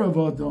Devorov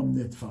Adam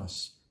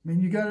Nitfas.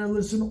 You got to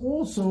listen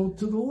also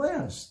to the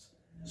last.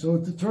 So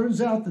it turns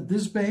out that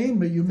this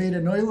behemoth, you made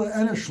an oila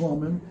and a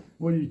Shlomim.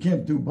 Well, you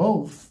can't do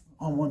both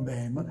on one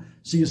behemoth.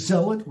 So you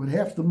sell it, with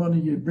half the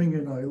money you bring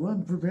an oila,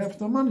 and for half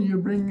the money you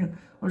bring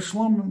a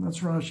Shlomim.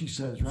 That's what Rashi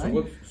says, right?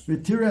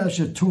 With Tirash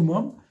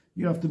Tumam,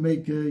 you have to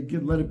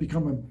let it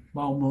become a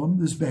Balmum,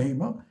 this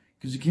behemoth,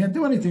 because you can't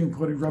do anything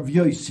according to Rav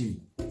Yossi.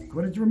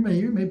 According to Rabbi,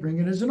 you may bring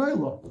it as an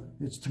oila.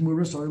 It's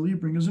Tamuras oila, you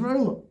bring as an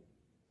oila.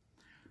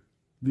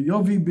 The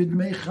Yovi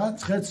b'dmei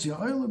chetzi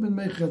oila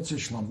b'dmei chetzi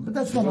Shlomim. But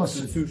that's not us.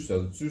 The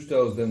Tushtel. The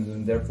Tushtel is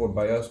then therefore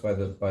by us, by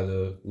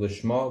the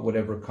Lishma,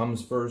 whatever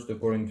comes first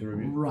according to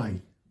Rabbi.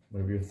 Right.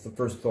 Whatever your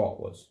first thought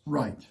was.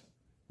 Right.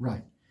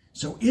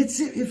 So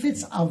if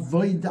it's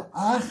avoida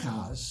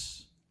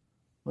achas,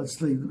 let's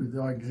take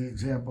the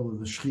example of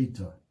the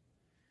shchita,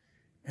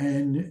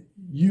 and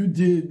you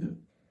did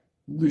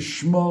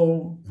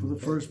lishmo for the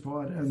first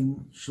part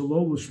and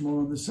shalom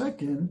lishmo in the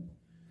second,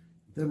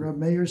 then Rabbi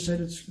Meir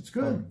said it's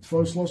good.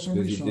 Because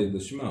you did the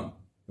shmo.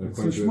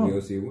 According to Rabbi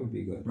Yossi, it wouldn't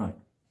be good. Right.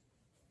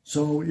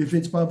 So if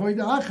it's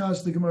b'avoida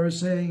achas, the Gemara is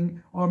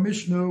saying our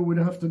Mishnah would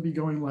have to be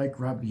going like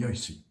Rabbi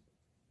Yossi,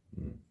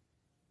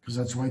 because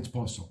that's why it's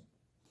possible.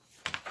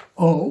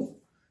 Oh,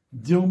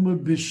 Dilma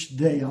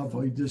bishdei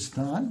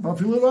avoidistan,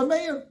 vafilu Rav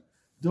Meir,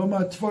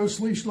 Dilma tvos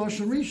lish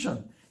loshen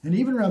rishon. And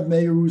even Rav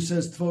Meir, who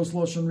says tvos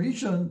loshen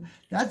rishon,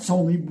 that's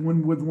only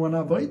one with one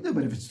avoida.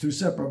 But if it's two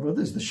separate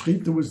avodas, the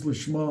shchita was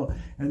lishma,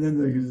 and then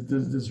the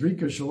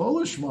zrika shalo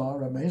lishma,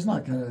 Rav Meir's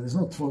not gonna. There's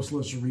no tvos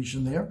loshen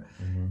rishon there.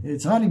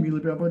 It's hani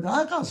milib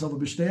avodah achas al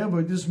bishdei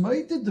avoidis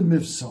meited the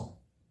mifsal.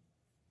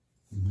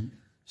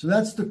 So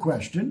that's the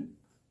question.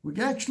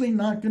 We're actually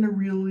not going to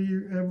really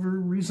ever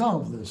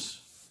resolve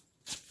this.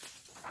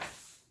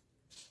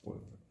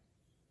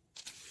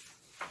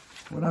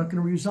 We're not going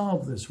to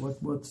resolve this.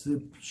 What's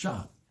the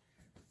shot?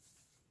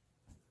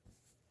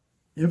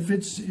 If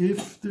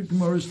the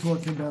Gemara is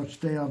talking about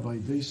shtei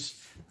avodas,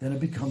 then it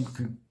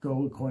could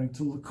go according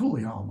to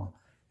L'kuli Alma.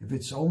 If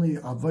it's only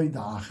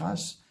avodah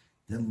achas,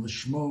 then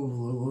l'shmo,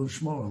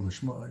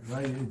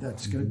 right?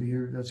 That's going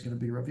to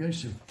be Rav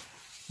Yossi.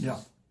 Yeah.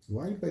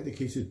 why by the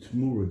case of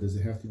Tmura does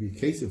it have to be a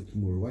case of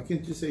Tmura? Why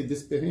can't you say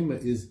this behema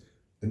is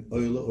an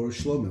oila or a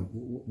shlomim?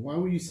 Why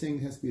were you saying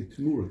it has to be a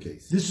Tmura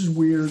case? This is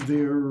where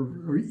their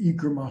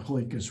Iker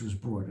Machlekes was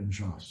brought in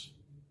Shas.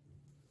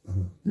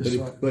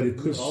 But it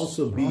could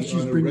also be Rashi's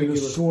on a bringing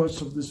regular the source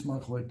of this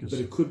Machlekes. But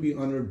it could be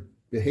on a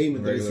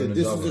behema that Regular said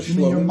this is a You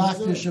mean your shlomim.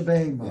 Makdish a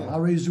behema, Yeah.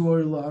 Arezu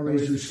Oila, Arezu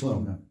Arezu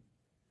Shlomim.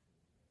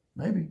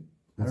 Maybe.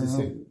 I It's don't the know.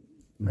 same-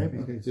 Maybe.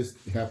 Okay, it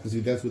just happens to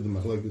be that's what the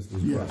machlokes was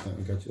Yeah. brought down.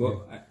 I got you.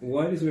 Well,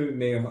 why does Rabbi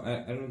Meir?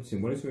 I don't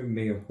understand. Why does Rabbi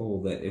Meir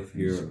hold that if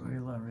you're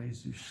Oila,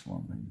 Arezu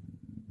Shlomim.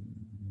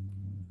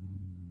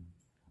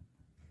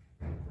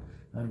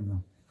 I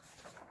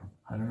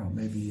don't know.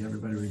 Maybe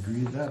everybody would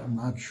agree with that. I'm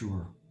not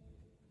sure.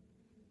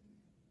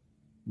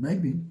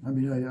 Maybe. I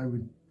mean,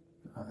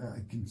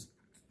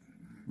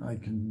 I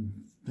can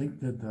think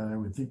that I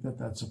would think that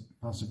that's a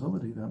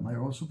possibility. That might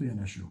also be an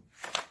issue.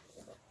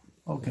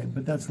 Okay,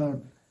 but that's not.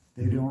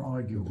 They don't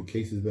argue. The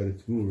case is better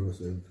Tmura or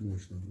Tmura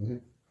shlomim.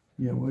 Okay.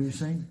 Yeah, what are you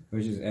saying? I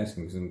was just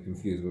asking because I'm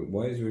confused. But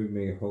why does Rabbi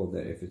Meir hold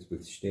that if it's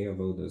with shtei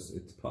avodas,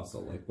 it's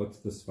puzzle? Like, what's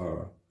the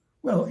svara?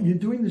 Well, you're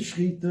doing the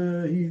shchit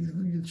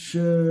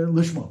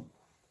lishma.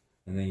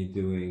 And then you're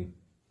doing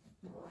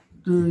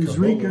The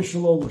zrika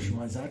shalol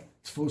lishma. Is that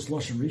Tfos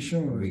Lashon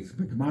Rishon or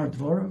Gemara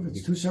Dvorav?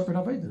 It's two separate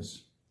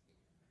avodas.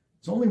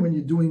 It's only when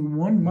you're doing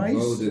one Voda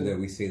mice. that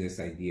we say this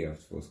idea of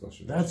Tfos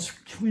Lashon. That's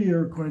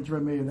clear according to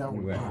Rabbi. That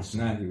would Right. If pass.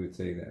 not, he would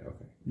say that.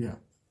 Okay. Yeah.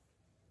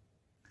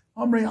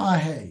 Amri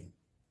ahe.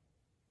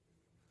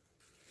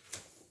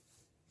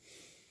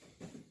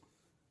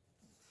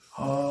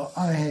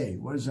 Ahe.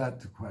 What is that?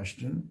 The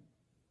question.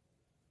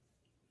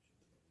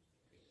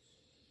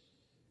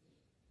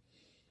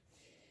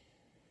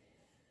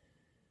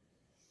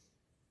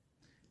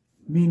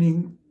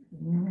 Meaning,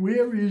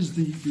 where is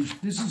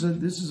this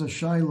is a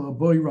shaila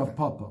boy Rav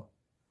Papa.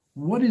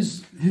 What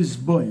is his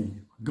boy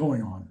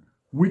going on?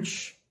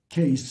 Which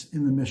case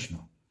in the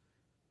Mishnah?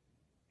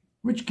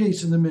 Which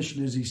case in the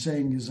Mishnah is he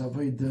saying is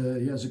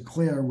avodah? He has a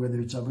clear whether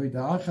it's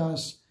avodah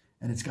achas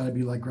and it's got to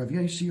be like Rav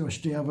Yosi or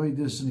shtei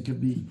avodas, and it could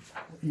be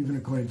even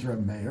according to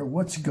Rav Meir.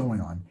 What's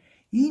going on?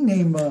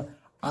 Inema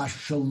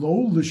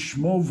ashalo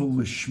lishmo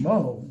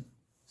v'lishmo.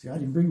 See, I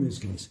didn't bring this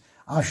case.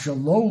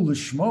 Ashalo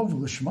lishmo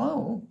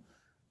v'lishmo.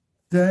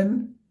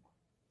 Then,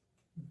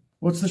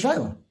 what's the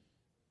shaila?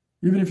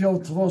 Even if you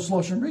have Tavos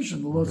Lashon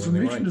Rishon, the Lashon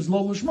Rishon is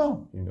lo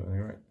lishmo. You're doing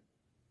it right.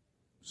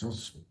 So,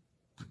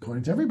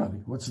 according to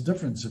everybody, what's the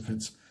difference if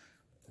it's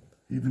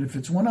even if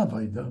it's one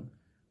avodah?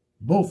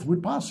 Both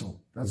would passel.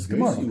 That's the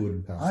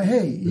Gemara. I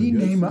hey,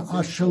 inema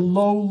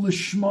ashalo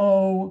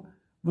lishmo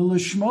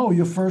v'lishmo.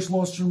 Your first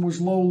lashon was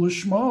lo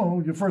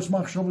lishmo. Your first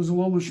machshav was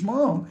lo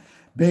lishmo.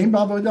 Bein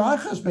b'avodah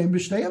achas, bein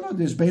b'shtei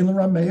avodas, bein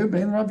l'Rav Meir,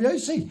 bein l'Rav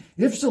Yosi.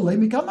 If so, le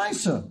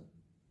mikamaisa.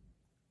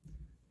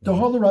 The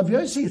whole Rav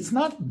Yosi, it's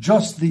not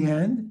just the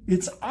end;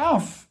 it's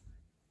af.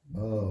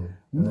 Oh.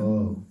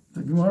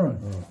 The Gemara.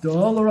 The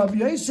whole Rav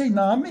Yosi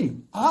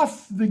nami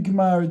af the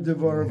Gemara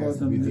devar of It has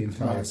to be the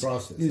entire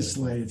process.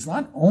 Islay. It's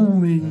not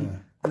only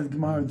the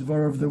Gemara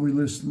devar that we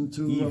listen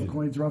to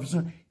according to Rav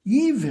Yosi.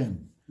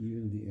 Even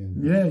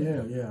the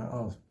end. Yeah.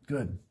 Oh,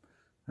 good.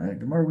 All right,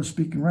 Gemara was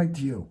speaking right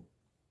to you.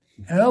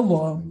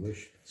 Ella.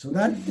 So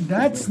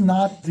that's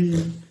not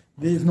the.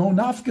 There's no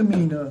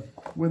nafkamina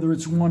whether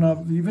it's one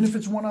of, even if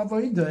it's one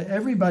avodah,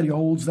 everybody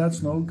holds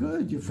that's no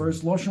good. Your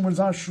first lashon was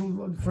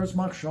first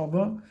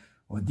machshava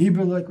or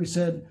dibur, like we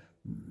said,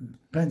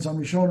 depends on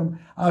Rishonim.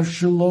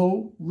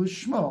 Ashelo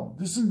lishmo.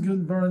 This is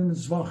good. Gemara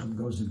Mitzvachim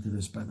goes into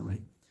this, by the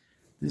way.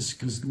 This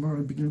because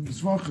Gemara beginning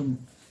Mitzvachim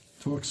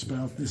talks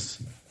about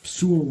this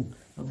psul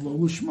of lo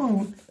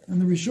lishmo, and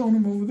the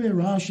Rishonim over there,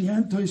 Rashi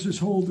and Tosfos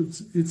hold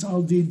it's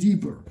al de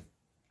dibur.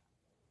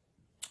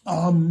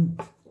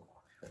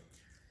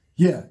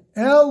 Yeah,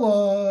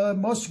 Ella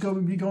must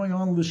be going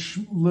on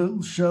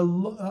lishmo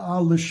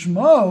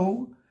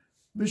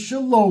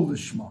v'shelo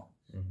lishmo.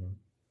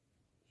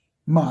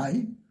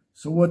 My,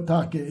 so what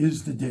taka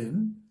is the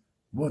din?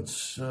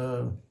 What's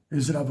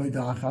is it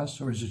avodah achas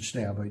or is it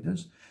shtei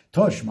avodas?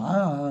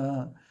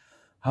 Toshma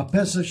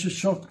hapesach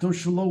sheshokto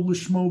shelo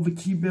lishmo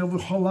v'kibel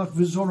v'cholach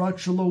v'zorak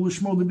shelo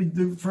lishmo.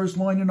 The first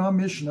line in our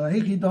Mishnah.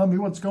 Hey chidami,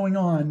 what's going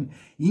on?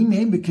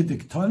 Inei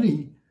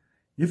b'kediktani.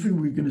 If we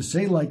were going to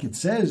say like it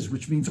says,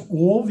 which means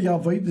all the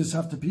avodas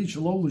have to be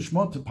shelo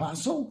lishmo to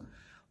passel,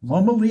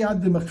 lama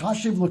liad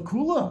demachashiv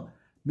lakula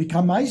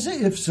mikamaisa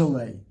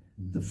ifsalei.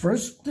 The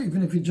first,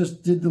 even if you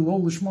just did the lo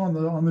lishma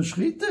on the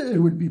shechita, it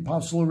would be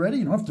possible already.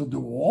 You don't have to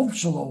do all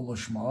shelo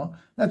lishma.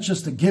 That's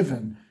just a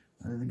given.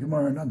 The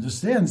Gemara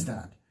understands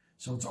that.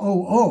 So it's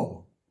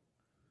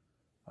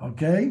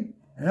okay.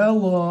 El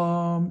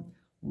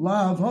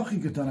lav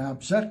hachikatan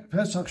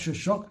pesach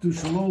sheshoktu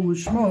shelo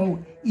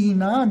lishmo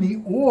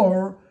inami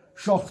or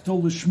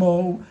shokto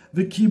lishmo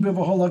v'kibe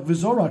v'holak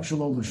v'zorak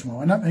shelo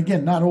lishmo. And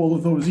again, not all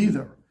of those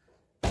either.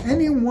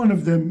 Any one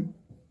of them,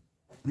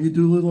 you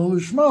do lo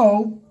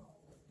lishmo,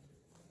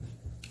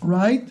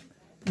 right,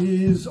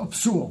 is a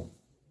psul.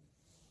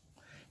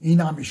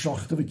 Inami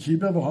shochta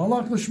v'kibe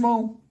v'halach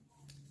l'shmo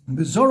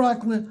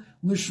v'zorak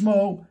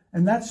Lishmo,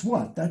 and that's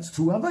what? That's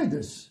two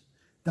avodas.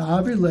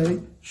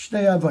 Da'avile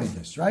shtei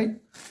avodas,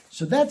 right?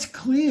 So that's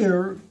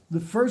clear.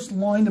 The first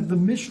line of the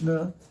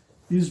Mishnah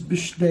is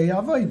b'shtei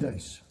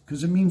avodas,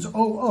 because it means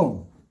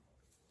oh.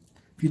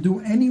 If you do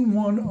any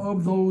one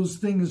of those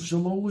things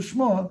shalol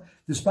lishma,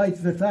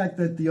 despite the fact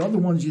that the other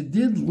ones you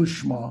did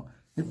lishma,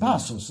 it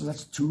passes. So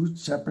that's two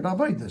separate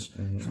avodas.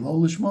 Shalol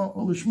lishma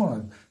or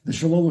lishma. The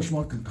shalol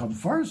lishma can come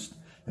first,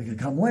 it can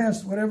come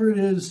last, whatever it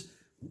is.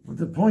 But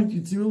the point you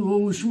do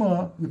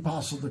lishma, you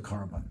pass the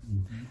carbon.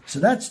 So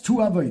that's two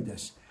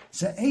avodas.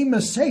 So ema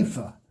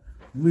seifa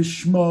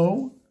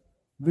lishmo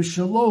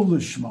v'shalol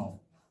lishmo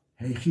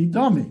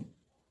heichidami.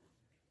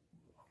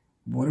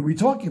 What are we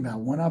talking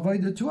about? One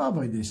avodah, two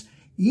avodas.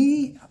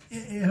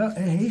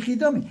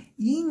 Heichidami.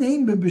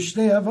 Name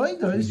b'shtei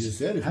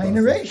avodas.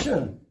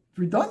 Haineresha.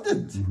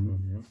 Redundant.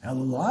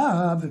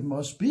 Elav, it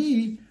must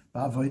be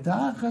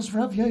b'avodah achas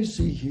Rav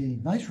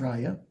Yossi. Nice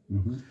raya.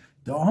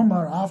 The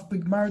Omar af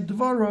b'gmar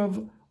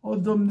dvarav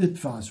odom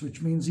nitfas,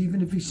 which means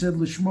even if he said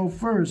lishmo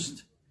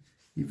first,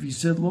 if he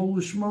said lo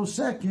lishmo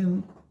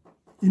second,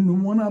 in the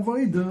one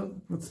avodah,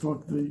 let's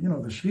talk the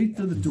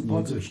shrita, the two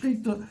parts of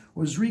shrita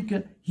or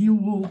zrika, he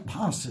will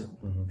pass it.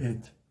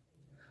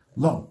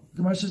 Lo. The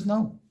Gemara says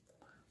no.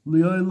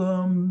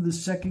 Li'olam, the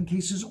second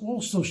case is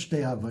also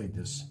shtei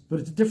avodas, but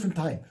it's a different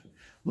type.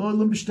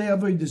 Li'olam b'shtei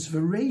avodas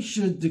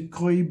v'reisha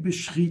dekoi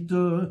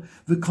b'shrita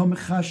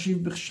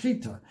v'kamechashiv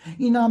b'shrita.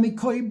 Inami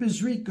koi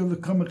b'zrika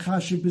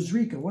v'kamechashiv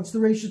b'zrika. What's the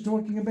reisha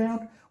talking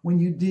about? When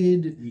you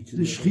did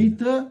the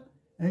shrita,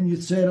 and you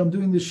said, I'm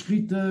doing the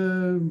shchita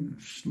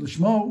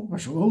lishmo, or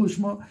shalo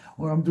lishmo,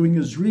 or I'm doing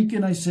a zrika,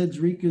 and I said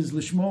zrika is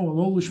lishmo, or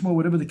lo lishmo,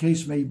 whatever the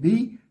case may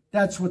be.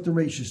 That's what the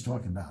reish is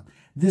talking about.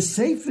 The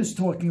seif is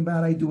talking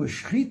about, I do a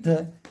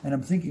shchita, and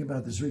I'm thinking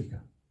about the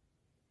zrika.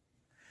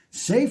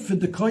 Seif for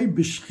the koi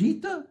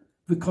b'shchita,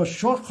 because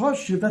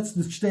shachashiv, that's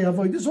the shtei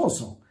avodas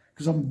also.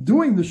 Because I'm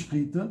doing the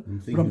shchita,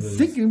 but I'm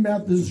thinking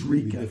about the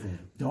zrika.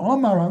 The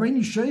Omar, hareini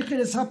sheichet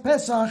es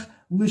ha-pesach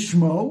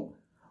lishmo,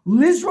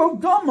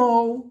 lizro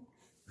gamo,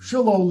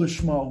 Shalol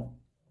lishmo.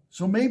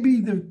 So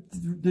maybe the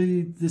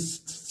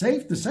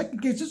safe, the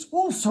second case is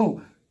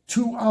also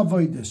two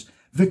avodas.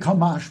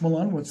 V'kamash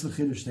malan, what's the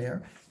chiddush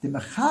there? The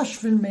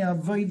mechashvin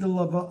me'avoda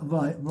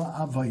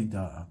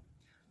la'avoda.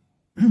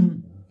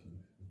 The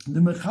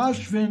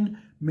mechashvin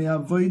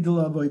me'avoda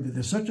la'avoda.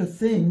 There's such a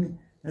thing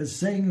as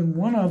saying in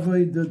one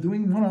avoda,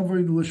 doing one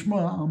avoda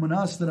lishma, I'm going to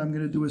ask that I'm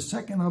going to do a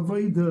second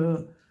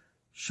avoda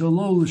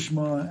shalol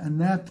lishma, and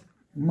that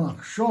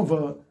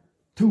machshava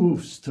to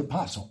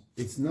passel.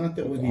 It's not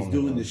that when he's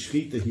doing the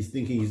shchita, he's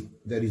thinking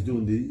that he's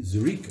doing the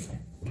zrika.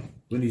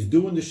 When he's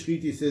doing the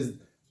shchita, he says,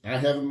 I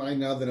have in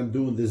mind now that I'm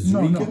doing the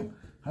zrika. No.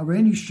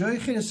 Hareini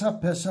sheichet es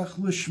ha-pesach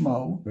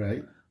lishmo.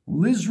 Right.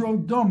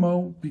 Lizro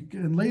domo.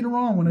 And later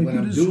on, when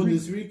I'm doing the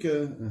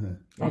zrika,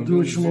 I'll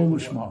do a shalom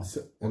lishmo.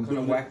 What kind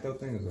of whacked out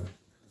thing is that?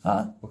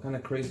 Huh? What kind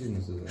of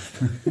craziness is that?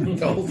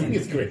 the whole thing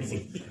is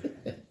crazy.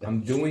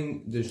 I'm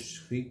doing the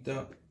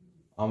shchita.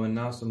 I'm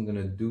going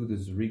to do the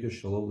zrika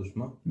shalol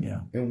lishma. Yeah.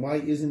 And why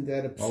isn't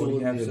that a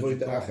psul in the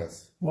avodah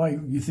achas? Why?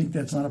 You think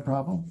that's not a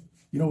problem?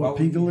 You know what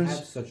pigel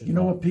is? You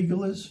know what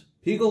pigel is?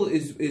 Pigel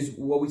is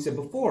what we said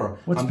before.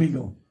 What's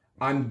pigel?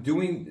 I'm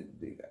doing.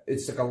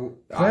 It's like a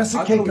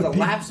classic case of a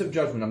lapse of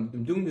judgment.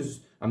 I'm doing this.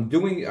 I'm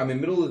in the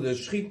middle of the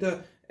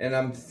shchita, and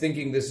I'm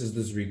thinking this is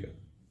the zrika.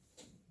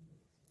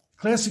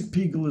 Classic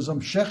pigel is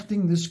I'm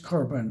shechting this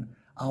carbon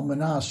al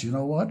manas. You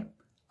know what?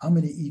 I'm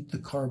going to eat the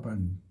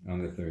carbon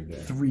on the third day,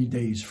 3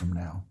 days from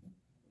now.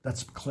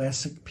 That's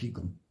classic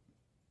pigel.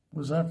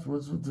 What's that?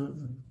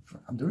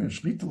 I'm doing a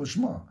shlita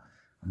l'shma.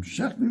 I'm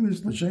shechting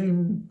this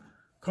l'shem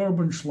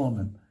carbon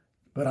shlomen,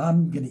 but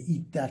I'm going to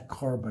eat that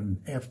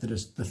carbon after the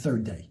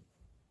third day.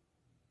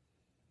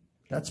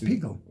 That's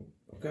pigel.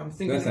 Okay, I'm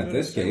thinking that's not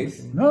this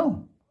case.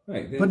 No.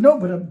 Right. But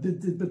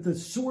the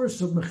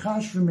source of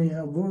mechashvim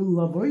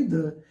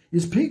lavoida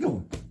is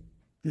pigel.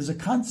 There's a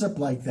concept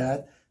like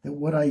that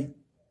what I,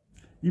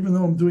 even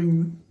though I'm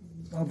doing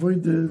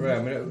avoida,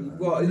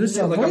 right? This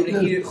like I'm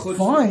gonna eat it chutz,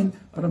 fine,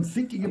 but I'm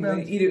thinking I'm about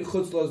gonna eat it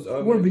chutz.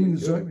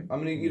 I'm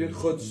gonna eat it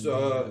chutz.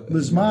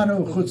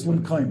 Lizmano chutz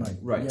l'mkaimai.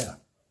 Right. Yeah.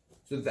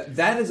 So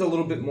that is a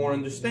little bit more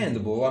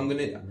understandable. I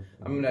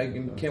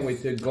can't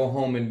wait to go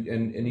home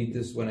and eat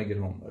this when I get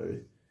home.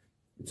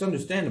 It's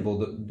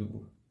understandable.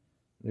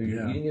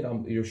 You're eating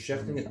it. You're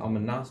shechting it.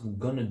 I'm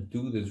gonna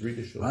do this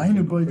ritual.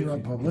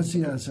 Let's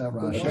see how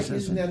Rashi Why says.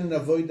 isn't that an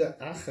avodah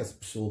achas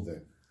psul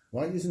then?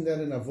 Why isn't that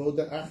an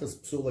avodah achas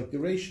psul like the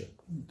Reisha?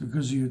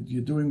 Because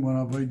you're doing one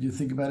avoid, you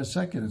think about a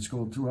second. It's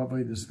called two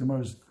avoidus. The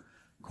Gemara is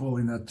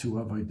calling that two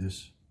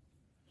avoidus.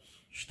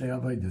 Shtei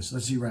avoidus.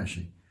 Let's see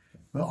Rashi.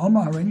 Well,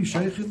 Amar Hareini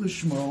sheichet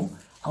l'shmo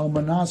al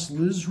manas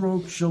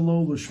lizrok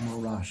shalo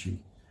l'shmo Rashi.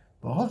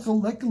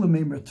 V'hachal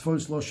lekelamim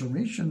tfos loshon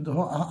rishon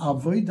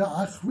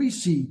avoida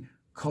achrisi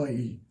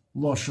koi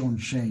loshon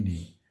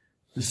sheni.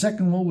 The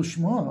second lo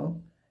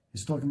l'shmo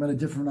is talking about a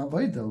different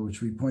avoida,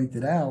 which we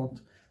pointed out.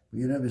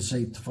 We never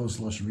say tfos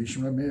loshon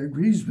rishon. Rabbi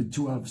agrees with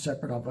two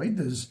separate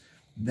avoidas.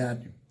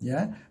 That,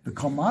 yeah, the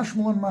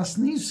Kamashmal and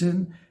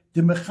Masnisin,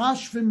 the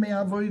Mechashvim me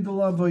avoida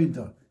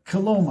lavoida.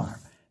 Kolomar,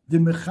 the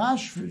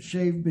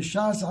Mechashv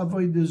b'shas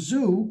avoida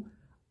zu,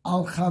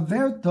 al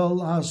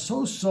chavertal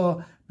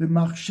asosa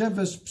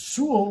b'machsheves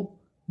psul,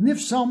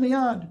 nifsal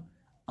miyad.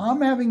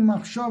 I'm having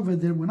machshava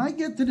that when I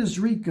get to this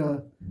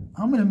Rika,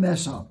 I'm going to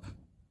mess up.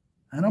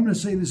 And I'm going to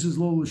say this is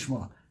lo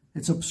lishma.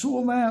 It's a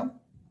psul now.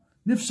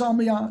 Nifsal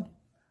miyad.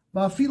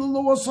 Va'afilu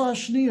lo asa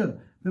hashniya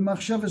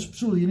b'machsheves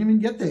psul. You didn't even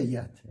get there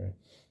yet.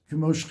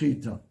 K'mo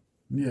shchita.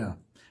 Yeah.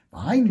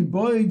 V'haini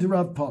boy de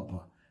Rav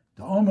Papa.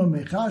 The Oma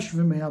mechash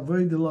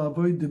v'me'avoid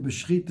la'avoid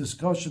b'shchitas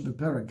kosher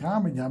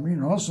b'perakam. Yamin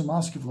hosam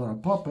askif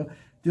Rav Papa.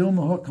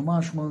 Dilma ho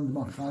kamashmal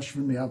mechash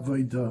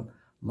v'me'avoid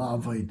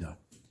la'avoid.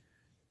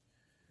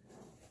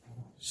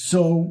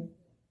 So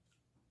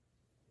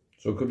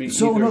it could be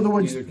in other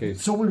words, either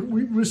case. so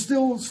we're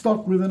still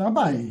stuck with an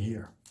abayi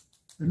here.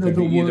 In It could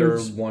other be either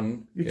words,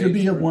 one. it could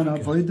be a case or one two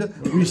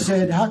avodah. We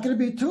said, how can it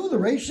be two? The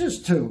ratio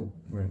is two.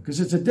 Right. Because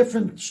it's a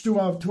different two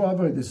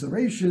avodas. The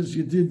ratios,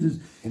 you did the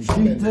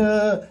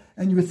shchita,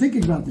 and you were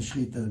thinking about the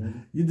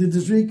shchita. You did the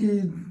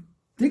zrika,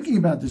 thinking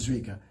about the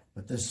zrika.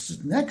 But the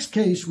next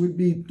case would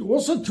be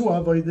also two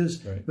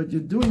avodas, Right. but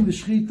you're doing the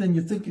shchita and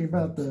you're thinking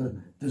about the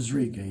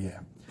zrika,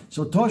 yeah.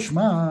 So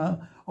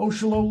Toshma, O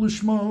Shalo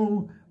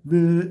Lishmo,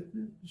 the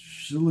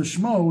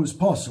Lishmo is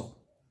possible.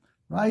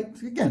 Right?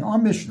 Again, our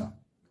Mishnah.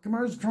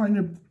 Gemara is trying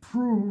to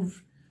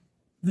prove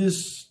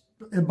this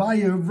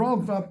Abaya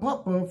Rav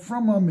Papa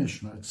from our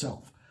Mishnah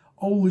itself.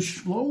 O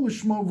Lishmo,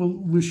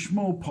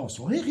 Lishmo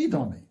possible.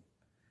 Hechidami.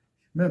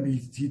 Remember,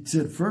 he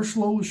said first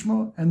Lo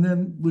Lishmo and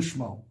then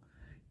Lishmo.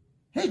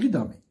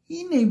 Hechidami.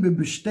 He named it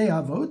B'shtei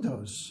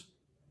Avodos.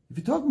 If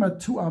you're talking about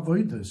two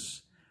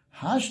Avodos,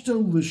 Hashta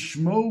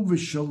lishmo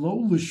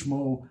v'shalo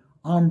lishmo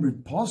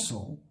amrit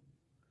posel.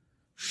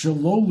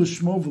 Shalo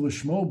lishmo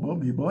v'lishmo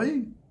b'mi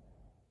boy.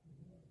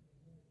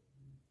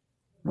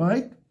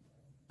 Right?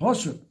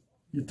 Posel.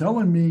 You're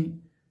telling me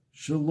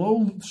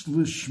shalo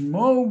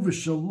lishmo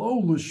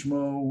v'shalo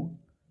lishmo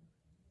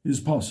is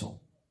posel.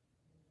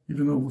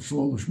 Even though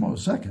shalo lishmo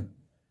is second.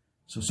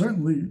 So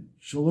certainly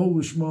shalo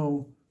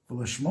lishmo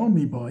v'lishmo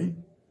mi boy.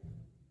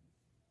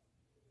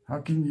 How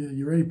can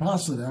you already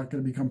passed it? How can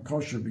it become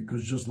kosher?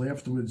 Because just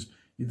afterwards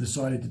you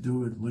decided to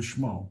do it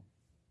lishmo.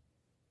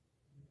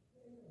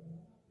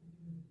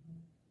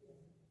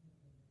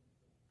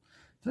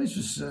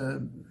 Taisus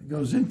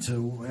goes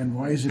into, and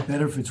why is it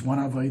better if it's one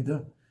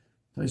avodah?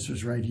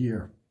 Taisus right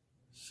here.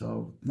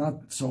 So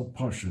not so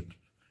pashut.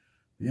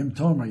 The Yom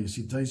Toma, you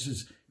see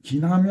Taisus,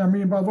 kinam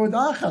yamin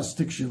b'avodah achas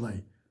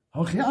tikshilei.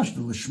 Hachiashta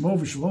lishmo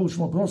v'shlo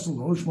lishmo posel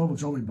lishmo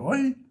v'shlo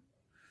boy.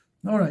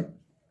 All right.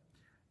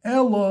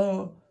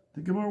 Ella. The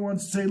Gemara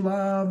wants to say,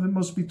 "Lav." It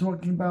must be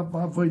talking about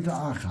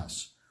ba'avodah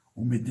achas.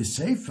 Umid the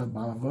sefer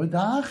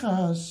ba'avodah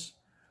achas,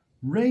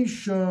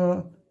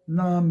 reisha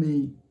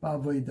nami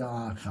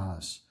ba'avodah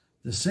achas.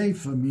 The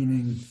sefer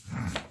meaning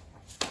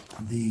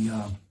the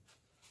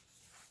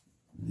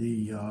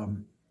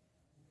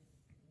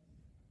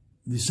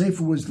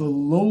sefer was the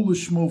lo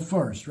lishmo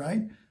first,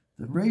 right?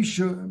 The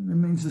reisha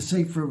means the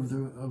sefer of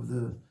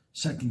the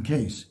second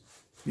case.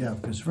 Yeah,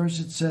 because first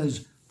it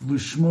says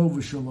lishmo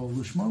v'shalo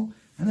lishmo.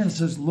 And then it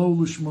says, lo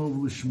lishmo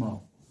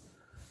v'lishmo.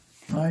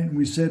 Right? And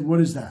we said, what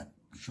is that?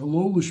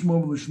 Shalo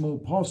lishmo v'lishmo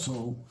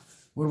posel.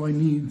 What do I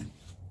need?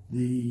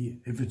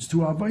 If it's two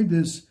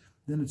avodas,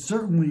 then it's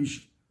certainly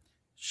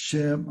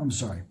I'm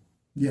sorry.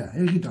 Yeah.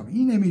 Hashta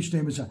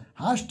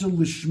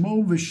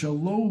lishmo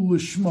v'shalo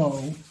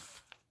lishmo,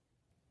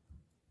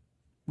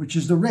 which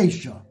is the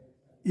ratio,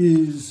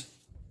 is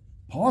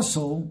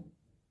posel.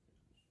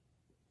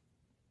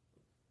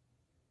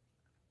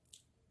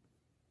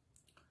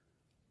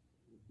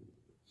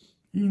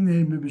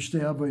 Ine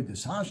b'shtei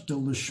avodas hashta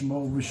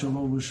lishmo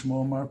v'shalo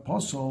lishmo mar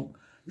posel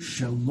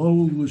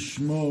shalo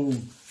lishmo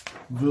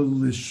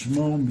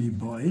v'lishmo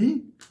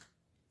miboy.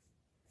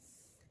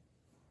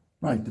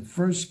 Right, the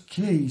first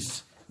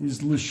case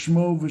is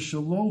lishmo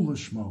v'shalo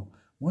lishmo.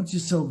 Once you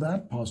sell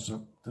that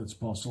posel, that's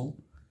posel.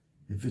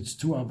 If it's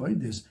two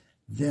avodas,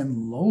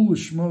 then lo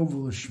lishmo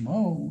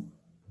v'lishmo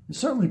is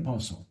certainly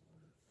posel.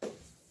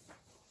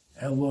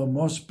 Ella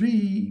must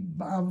be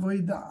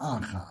ba'avoda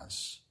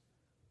achas.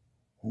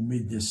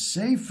 Umid the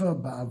sefer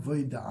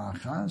ba'avodah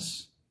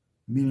achas,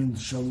 meaning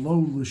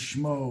shalo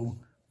lishmo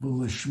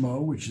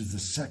v'lishmo, which is the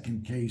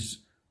second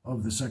case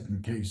of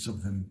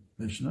the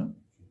Mishnah.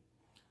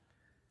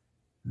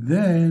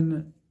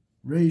 Then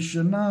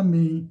reisha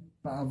nami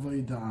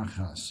ba'avodah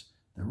achas,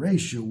 the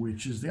ratio,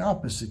 which is the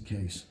opposite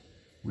case,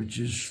 which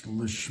is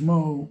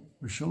lishmo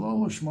v'shalo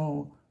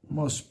lishmo,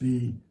 must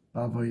be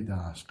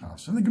ba'avodah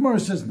achas. And the Gemara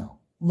says no.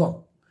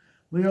 Look,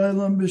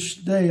 li'olam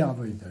b'shtei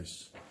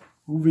avodas.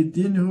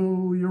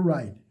 Uvidinhu, you're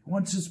right.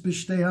 Once it's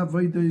b'shtei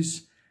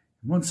avodas,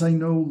 once I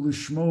know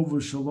lishmo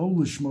v'shalo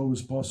lishmo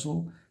is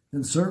possible,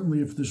 then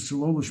certainly if the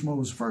shalo lishmo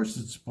is first,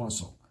 it's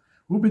possible.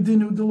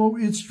 Uvidinhu delo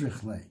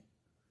itzrichle.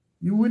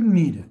 You wouldn't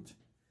need it.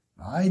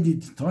 I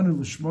did tanu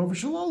lishmo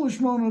v'shalo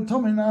lishmo no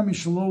tomenami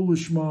shalo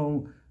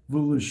lishmo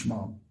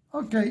v'lishmo.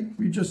 Okay,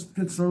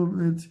 it's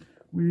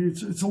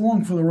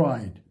along for the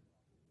ride.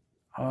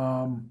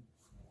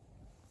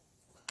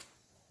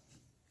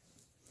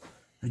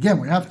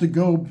 Again, we have to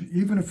go,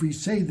 even if we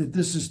say that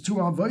this is two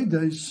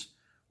avodas,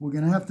 we're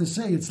going to have to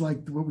say it's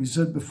like what we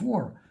said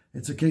before.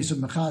 It's a case of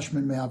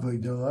mechashmin me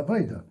avodah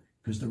avodah,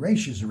 because the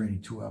ratio is already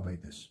two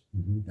avodas.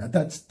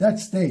 That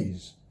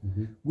stays.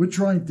 We're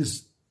trying to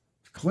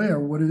declare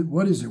what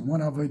is it,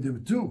 one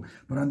avodah two,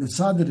 but on the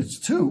side that it's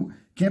two,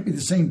 can't be the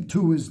same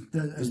two as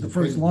the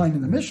first line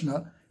in the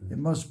Mishnah. It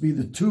must be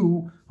the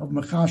two of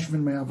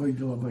mechashmin me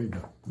avodah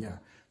avodah. Yeah.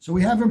 So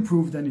we haven't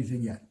proved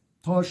anything yet.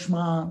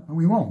 Toshma, and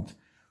we won't.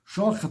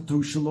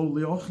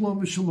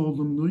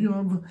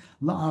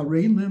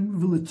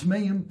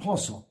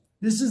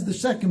 This is the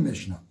second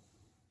Mishnah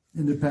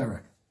in the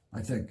parak,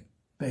 I think.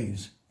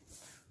 Beis.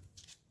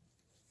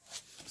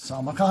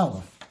 Samach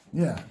Aleph.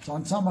 Yeah, it's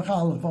on Samach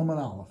Aleph, Oman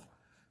Aleph.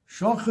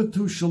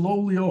 Shachatu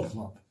shalol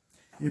liochlav.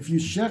 If you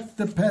shech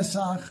the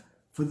Pesach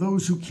for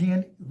those who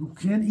can't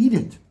eat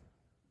it,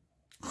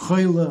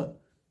 chayla,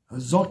 a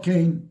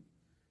zokain,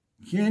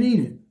 can't eat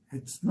it.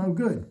 It's no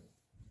good.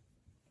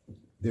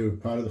 They were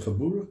part of the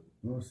Chabura?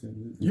 No,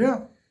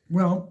 yeah.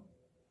 Well,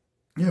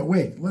 yeah,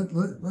 wait.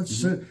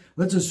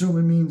 Let's assume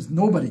it means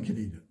nobody can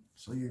eat it.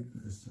 So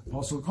it's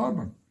apostle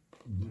carbon.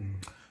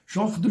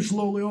 You have to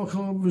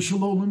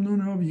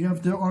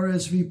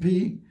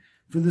RSVP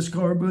for this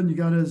carbon. You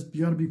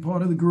gotta be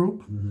part of the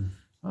group.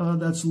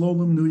 That's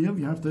lolim nuyav.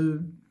 You have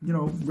to,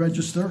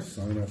 register.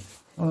 Sign up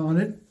on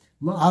it.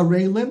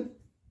 La'arelim,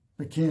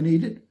 they can't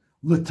eat it.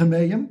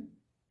 L'tameim,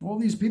 all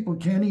these people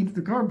can't eat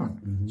the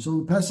carbon.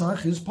 So the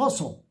Pesach is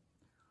puzzle.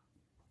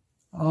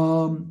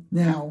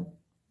 Now,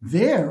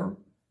 there,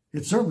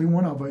 it's certainly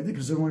one avodah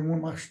because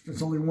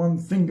there's only one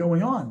thing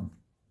going on.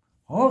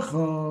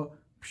 Hocha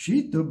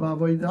pshita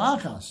b'avodah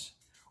achas.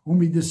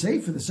 Umi the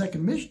sefer, the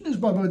second mission is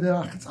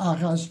b'avodah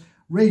achas.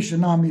 Reisha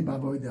nami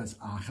b'avodah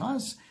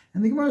achas.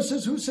 And the Gemara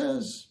says, who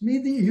says?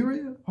 Midi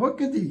area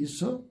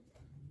hakadisa.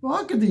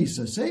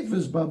 Hakadisa. Sefer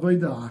is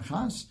b'avodah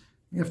achas.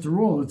 After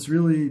all, it's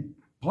really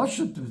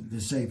pashut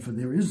the sefer.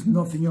 There is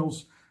nothing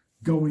else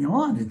going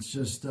on. It's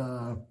just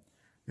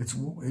it's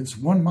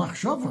one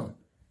machshava.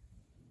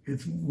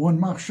 It's one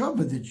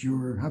machshava that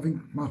you're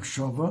having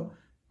machshava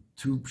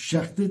to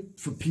shecht it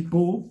for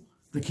people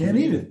that can't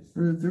eat it.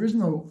 There is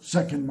no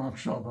second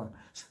machshava.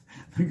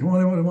 The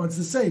Gemara wants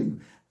to say.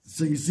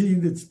 So you see,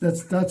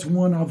 that's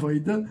one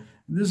avodah.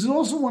 This is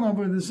also one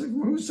avodah.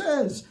 Who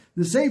says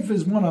the sefer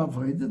is one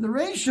avodah? The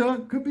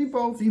reisha could be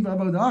both.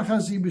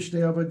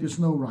 There's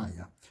no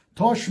raya.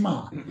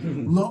 Toshma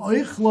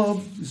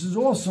la'oichlav. This is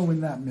also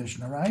in that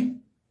Mishnah, right?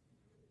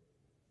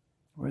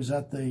 Or is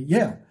that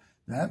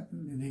that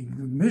the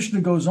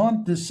Mishnah goes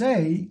on to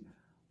say,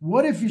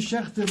 what if you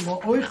shechted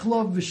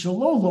la'oichlav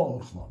v'shalo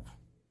la'oichlav?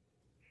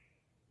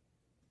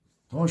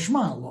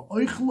 Toshma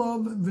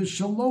la'oichlav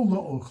v'shalo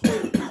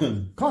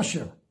la'oichlav.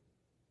 Kosher.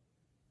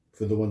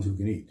 For the ones who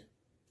can eat.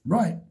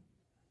 Right.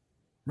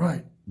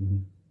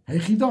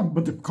 Hechidam,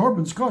 but the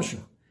carbon's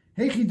kosher.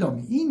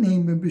 Hechidam,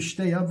 iname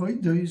b'shtei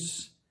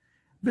avodos,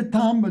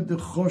 v'tam de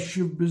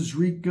choshev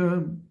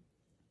b'zrika,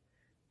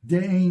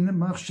 de'ein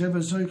machshev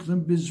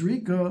zoichlem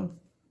b'zrika,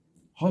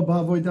 haba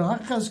avodah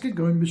achas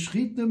kegoin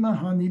b'shchita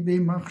mahani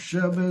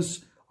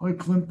be'machsheves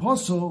oichlem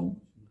posel,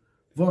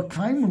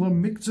 v'kaim lo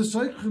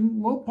mikzah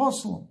zoichlem lo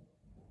posel.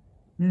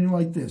 Meaning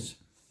like this.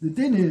 The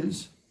din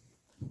is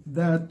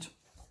that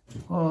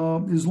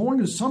as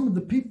long as some of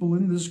the people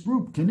in this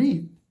group can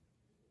eat,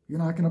 you're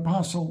not going to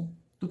passel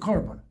the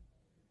carbon.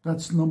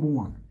 That's number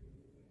one,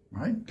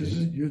 right?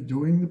 Because you're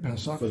doing the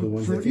Pesach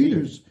for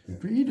eaters.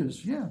 For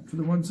eaters, for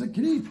the ones that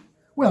can eat.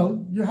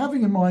 Well, you're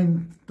having in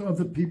mind the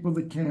other people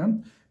that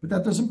can, but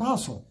that doesn't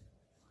passel.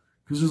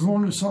 Because as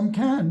long as some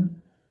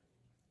can,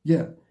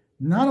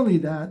 not only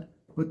that,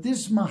 but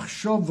this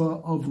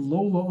machshava of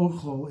lola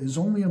ochol is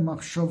only a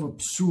machshava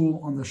psul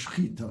on the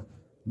shchita,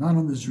 not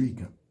on the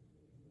zrika.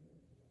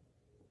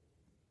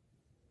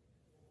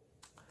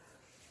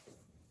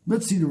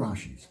 Let's see the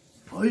Rashis.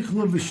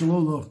 Oichlav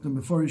v'shaloloch the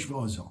mefarish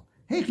v'ozal.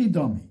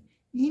 Hechidami.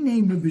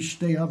 Iname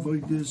b'shtei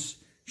avodas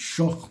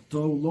shochto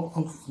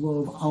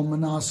lo'ochlav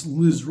almanas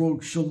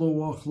lizrog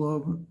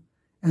shalo'ochlav.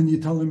 And you're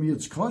telling me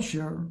it's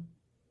kosher.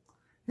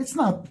 It's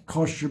not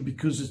kosher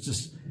because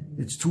it's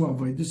two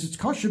avodas. It's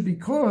kosher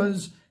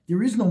because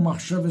there is no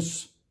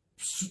machshavas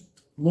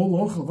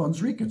lo'ochlav on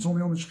zrika. It's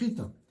only on the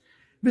shchita.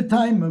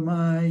 V'taim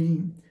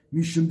amai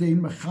mishum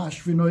dein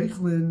machash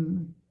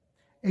v'noichlin.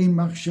 Ein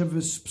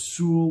machshavas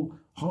psul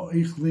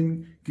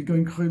ha'eichlin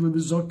kegoin choyle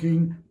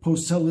v'zokin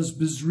poseles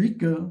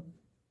bezrika.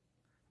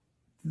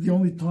 The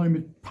only time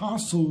it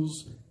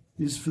passes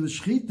is for the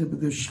shchita, but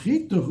the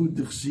shchita hu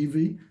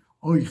dechsivi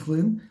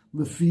oichlin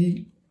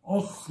lefi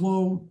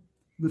ochlo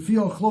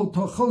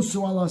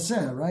tachosu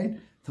alaseh, right?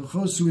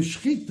 Tachosu is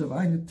shchita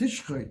v'ayin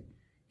tishchay.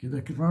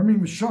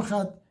 Kedekvarmim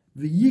v'shochat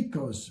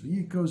v'yikos.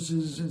 V'yikos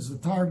is the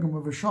targum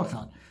of a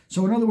shochat.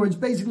 So in other words,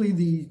 basically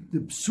the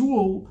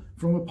psul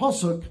from a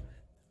pasuk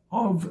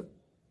of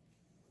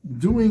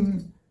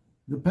doing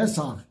the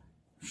Pesach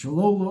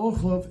Shelo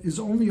le'ochlav is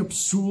only a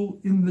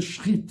psul in the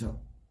shchita.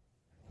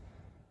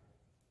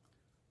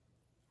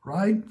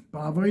 Right?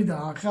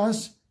 Ba'avodah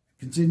achas,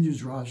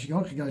 continues Rashi,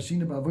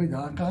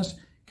 ba'avodah achas,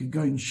 could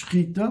go in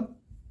shchita,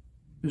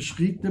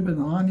 b'shchita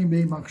b'nahani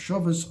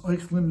me'machshavas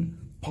oichlin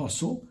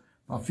posel,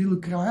 ba'afilu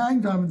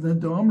krayang dam the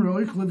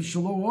omra oichlav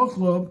shelo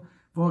ochlav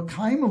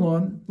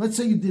v'akaimelon. Let's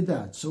say you did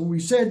that. So we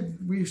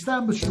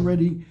established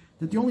already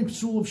that the only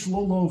psul of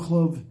shelo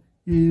ochlav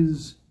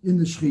is in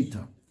the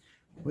shchita.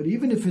 But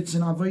even if it's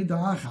an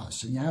avodah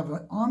achas, and you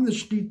have on the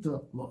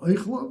shchita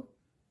la'ochlav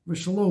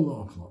v'shelo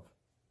la'ochlav,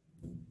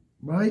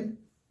 right? It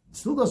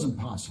still doesn't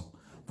passel.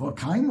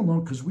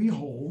 Because we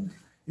hold,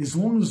 as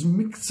long as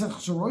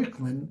miktzach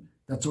zeroichlin,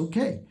 that's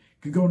okay.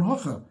 Could go in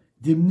hocha.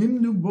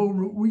 Dimnimnu bo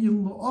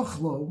ru'uyin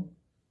la'ochlo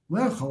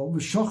lecho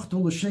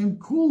v'shachto l'shem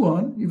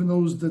kulon, even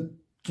those that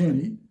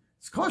can't eat,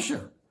 it's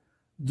kosher.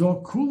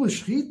 Do kula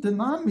shchita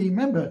nami,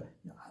 remember,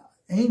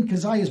 ain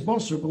kazayas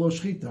boser below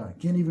shchita.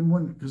 Can't even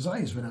one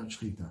kazayas without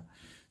shchita.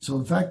 So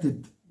the fact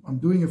that I'm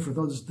doing it for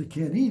those that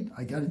can't eat,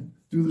 I got to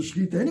do the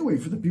shchita anyway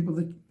for the people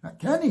that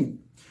can eat.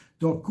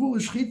 Do kula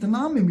shchita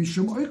nami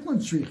mishum oichlin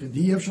tzricha.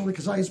 Di yevshal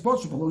kazayas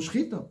boser below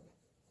shchita.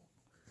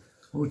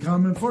 Well, the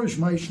common first,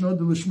 ma'ishno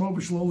de l'shmo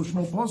b'shlo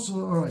l'shmo posel.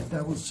 All right,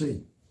 that we'll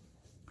see.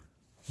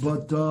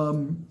 But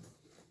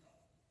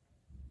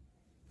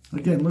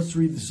again, let's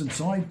read this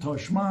inside.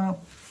 Tashma.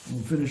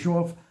 We'll finish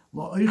off.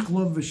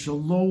 La'ochlav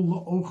v'shalo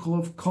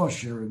la'ochlav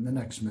kosher in the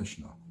next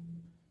Mishnah.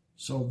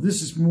 So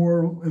this is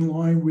more in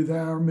line with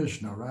our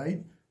Mishnah,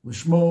 right?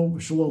 L'shmo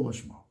v'shalo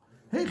l'shmo.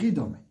 Hey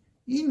chidame,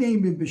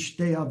 ineme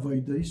b'shtei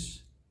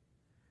avodos,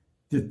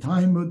 the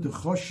time of the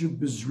choshev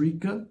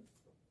b'zrika.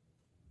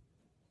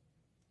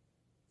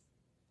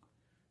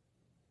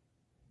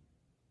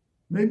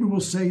 Maybe we'll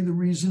say the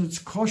reason it's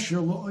kosher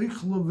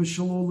la'ochlav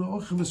v'shalo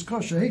la'ochlav is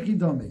kosher. Hey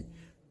chidame.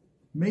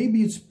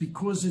 Maybe it's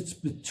because it's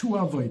two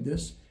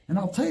avodos, and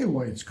I'll tell you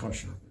why it's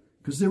kosher.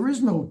 Because there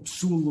is no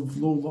psul of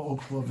lo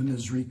la'ochlav in the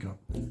zrika.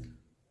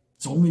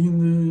 It's only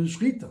in the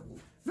shchita.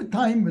 The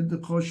time with the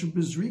kosher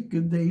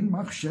bezrika, dein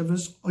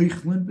machshavas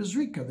oichlin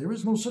bezrika. There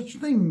is no such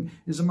thing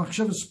as a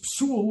machshavas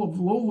psul of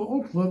lo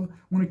la'ochlav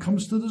when it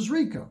comes to the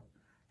zrika.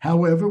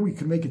 However, we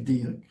can make a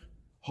diak.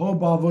 Ho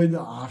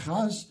ba'avodah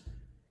achas.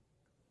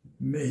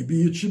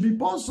 Maybe it should be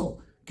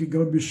possible. Could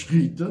go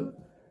b'shchita,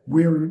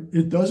 where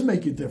it does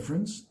make a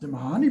difference. The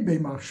mahani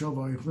be'machshav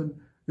oichlin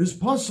is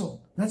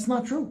possible. That's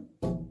not true.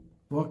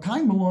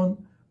 V'akaimelon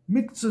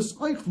miktzas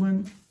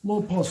oichlin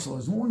lo possible.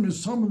 As long as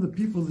some of the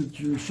people that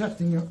you're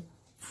shechting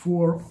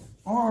for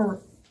are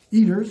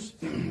eaters,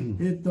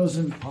 it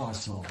doesn't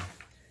possible.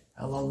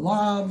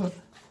 Elalav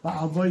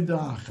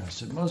ba'avodah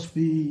achas. It must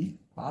be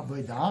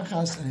ba'avodah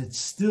achas, and it's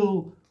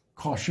still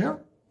kosher.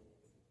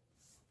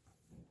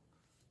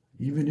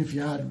 Even if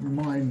you had in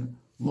mind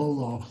lo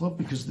la'ochlav,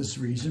 because of this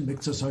reason,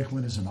 miktzas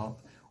oichlin is enough.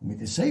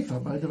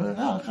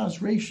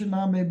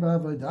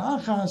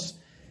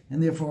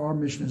 And therefore our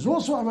mission is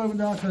also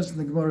avodah achas. And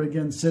the Gemara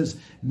again says,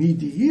 Mi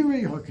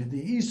di'iri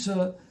hakadi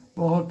isa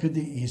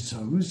b'hakadi isa.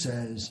 Who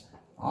says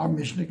our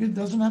Mishnah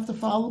doesn't have to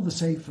follow the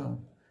Sefer.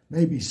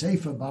 Maybe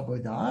Sefer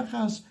b'avodah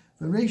achas.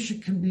 The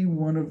Reisha can be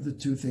one of the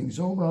two things.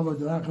 O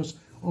b'avodah achas,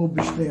 o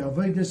b'shtei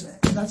avodas.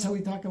 And that's how we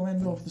tackle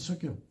land off the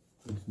sukkah.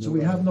 So we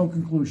have no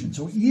conclusion.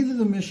 So either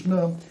the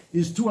Mishnah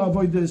is two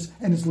avodas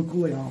and it's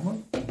l'kulei alma,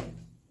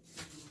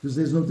 because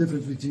there's no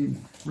difference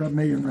between Rabbi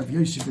Meir and Rabbi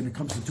Yosef when it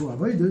comes to two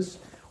avodas,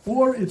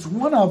 or it's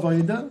one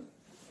avodah,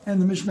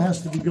 and the Mishnah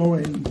has to be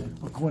going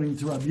according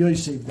to Rabbi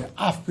Yosef, the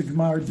af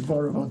b'gmar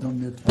dvar of adam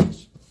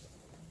mitzvahs.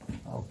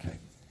 Okay.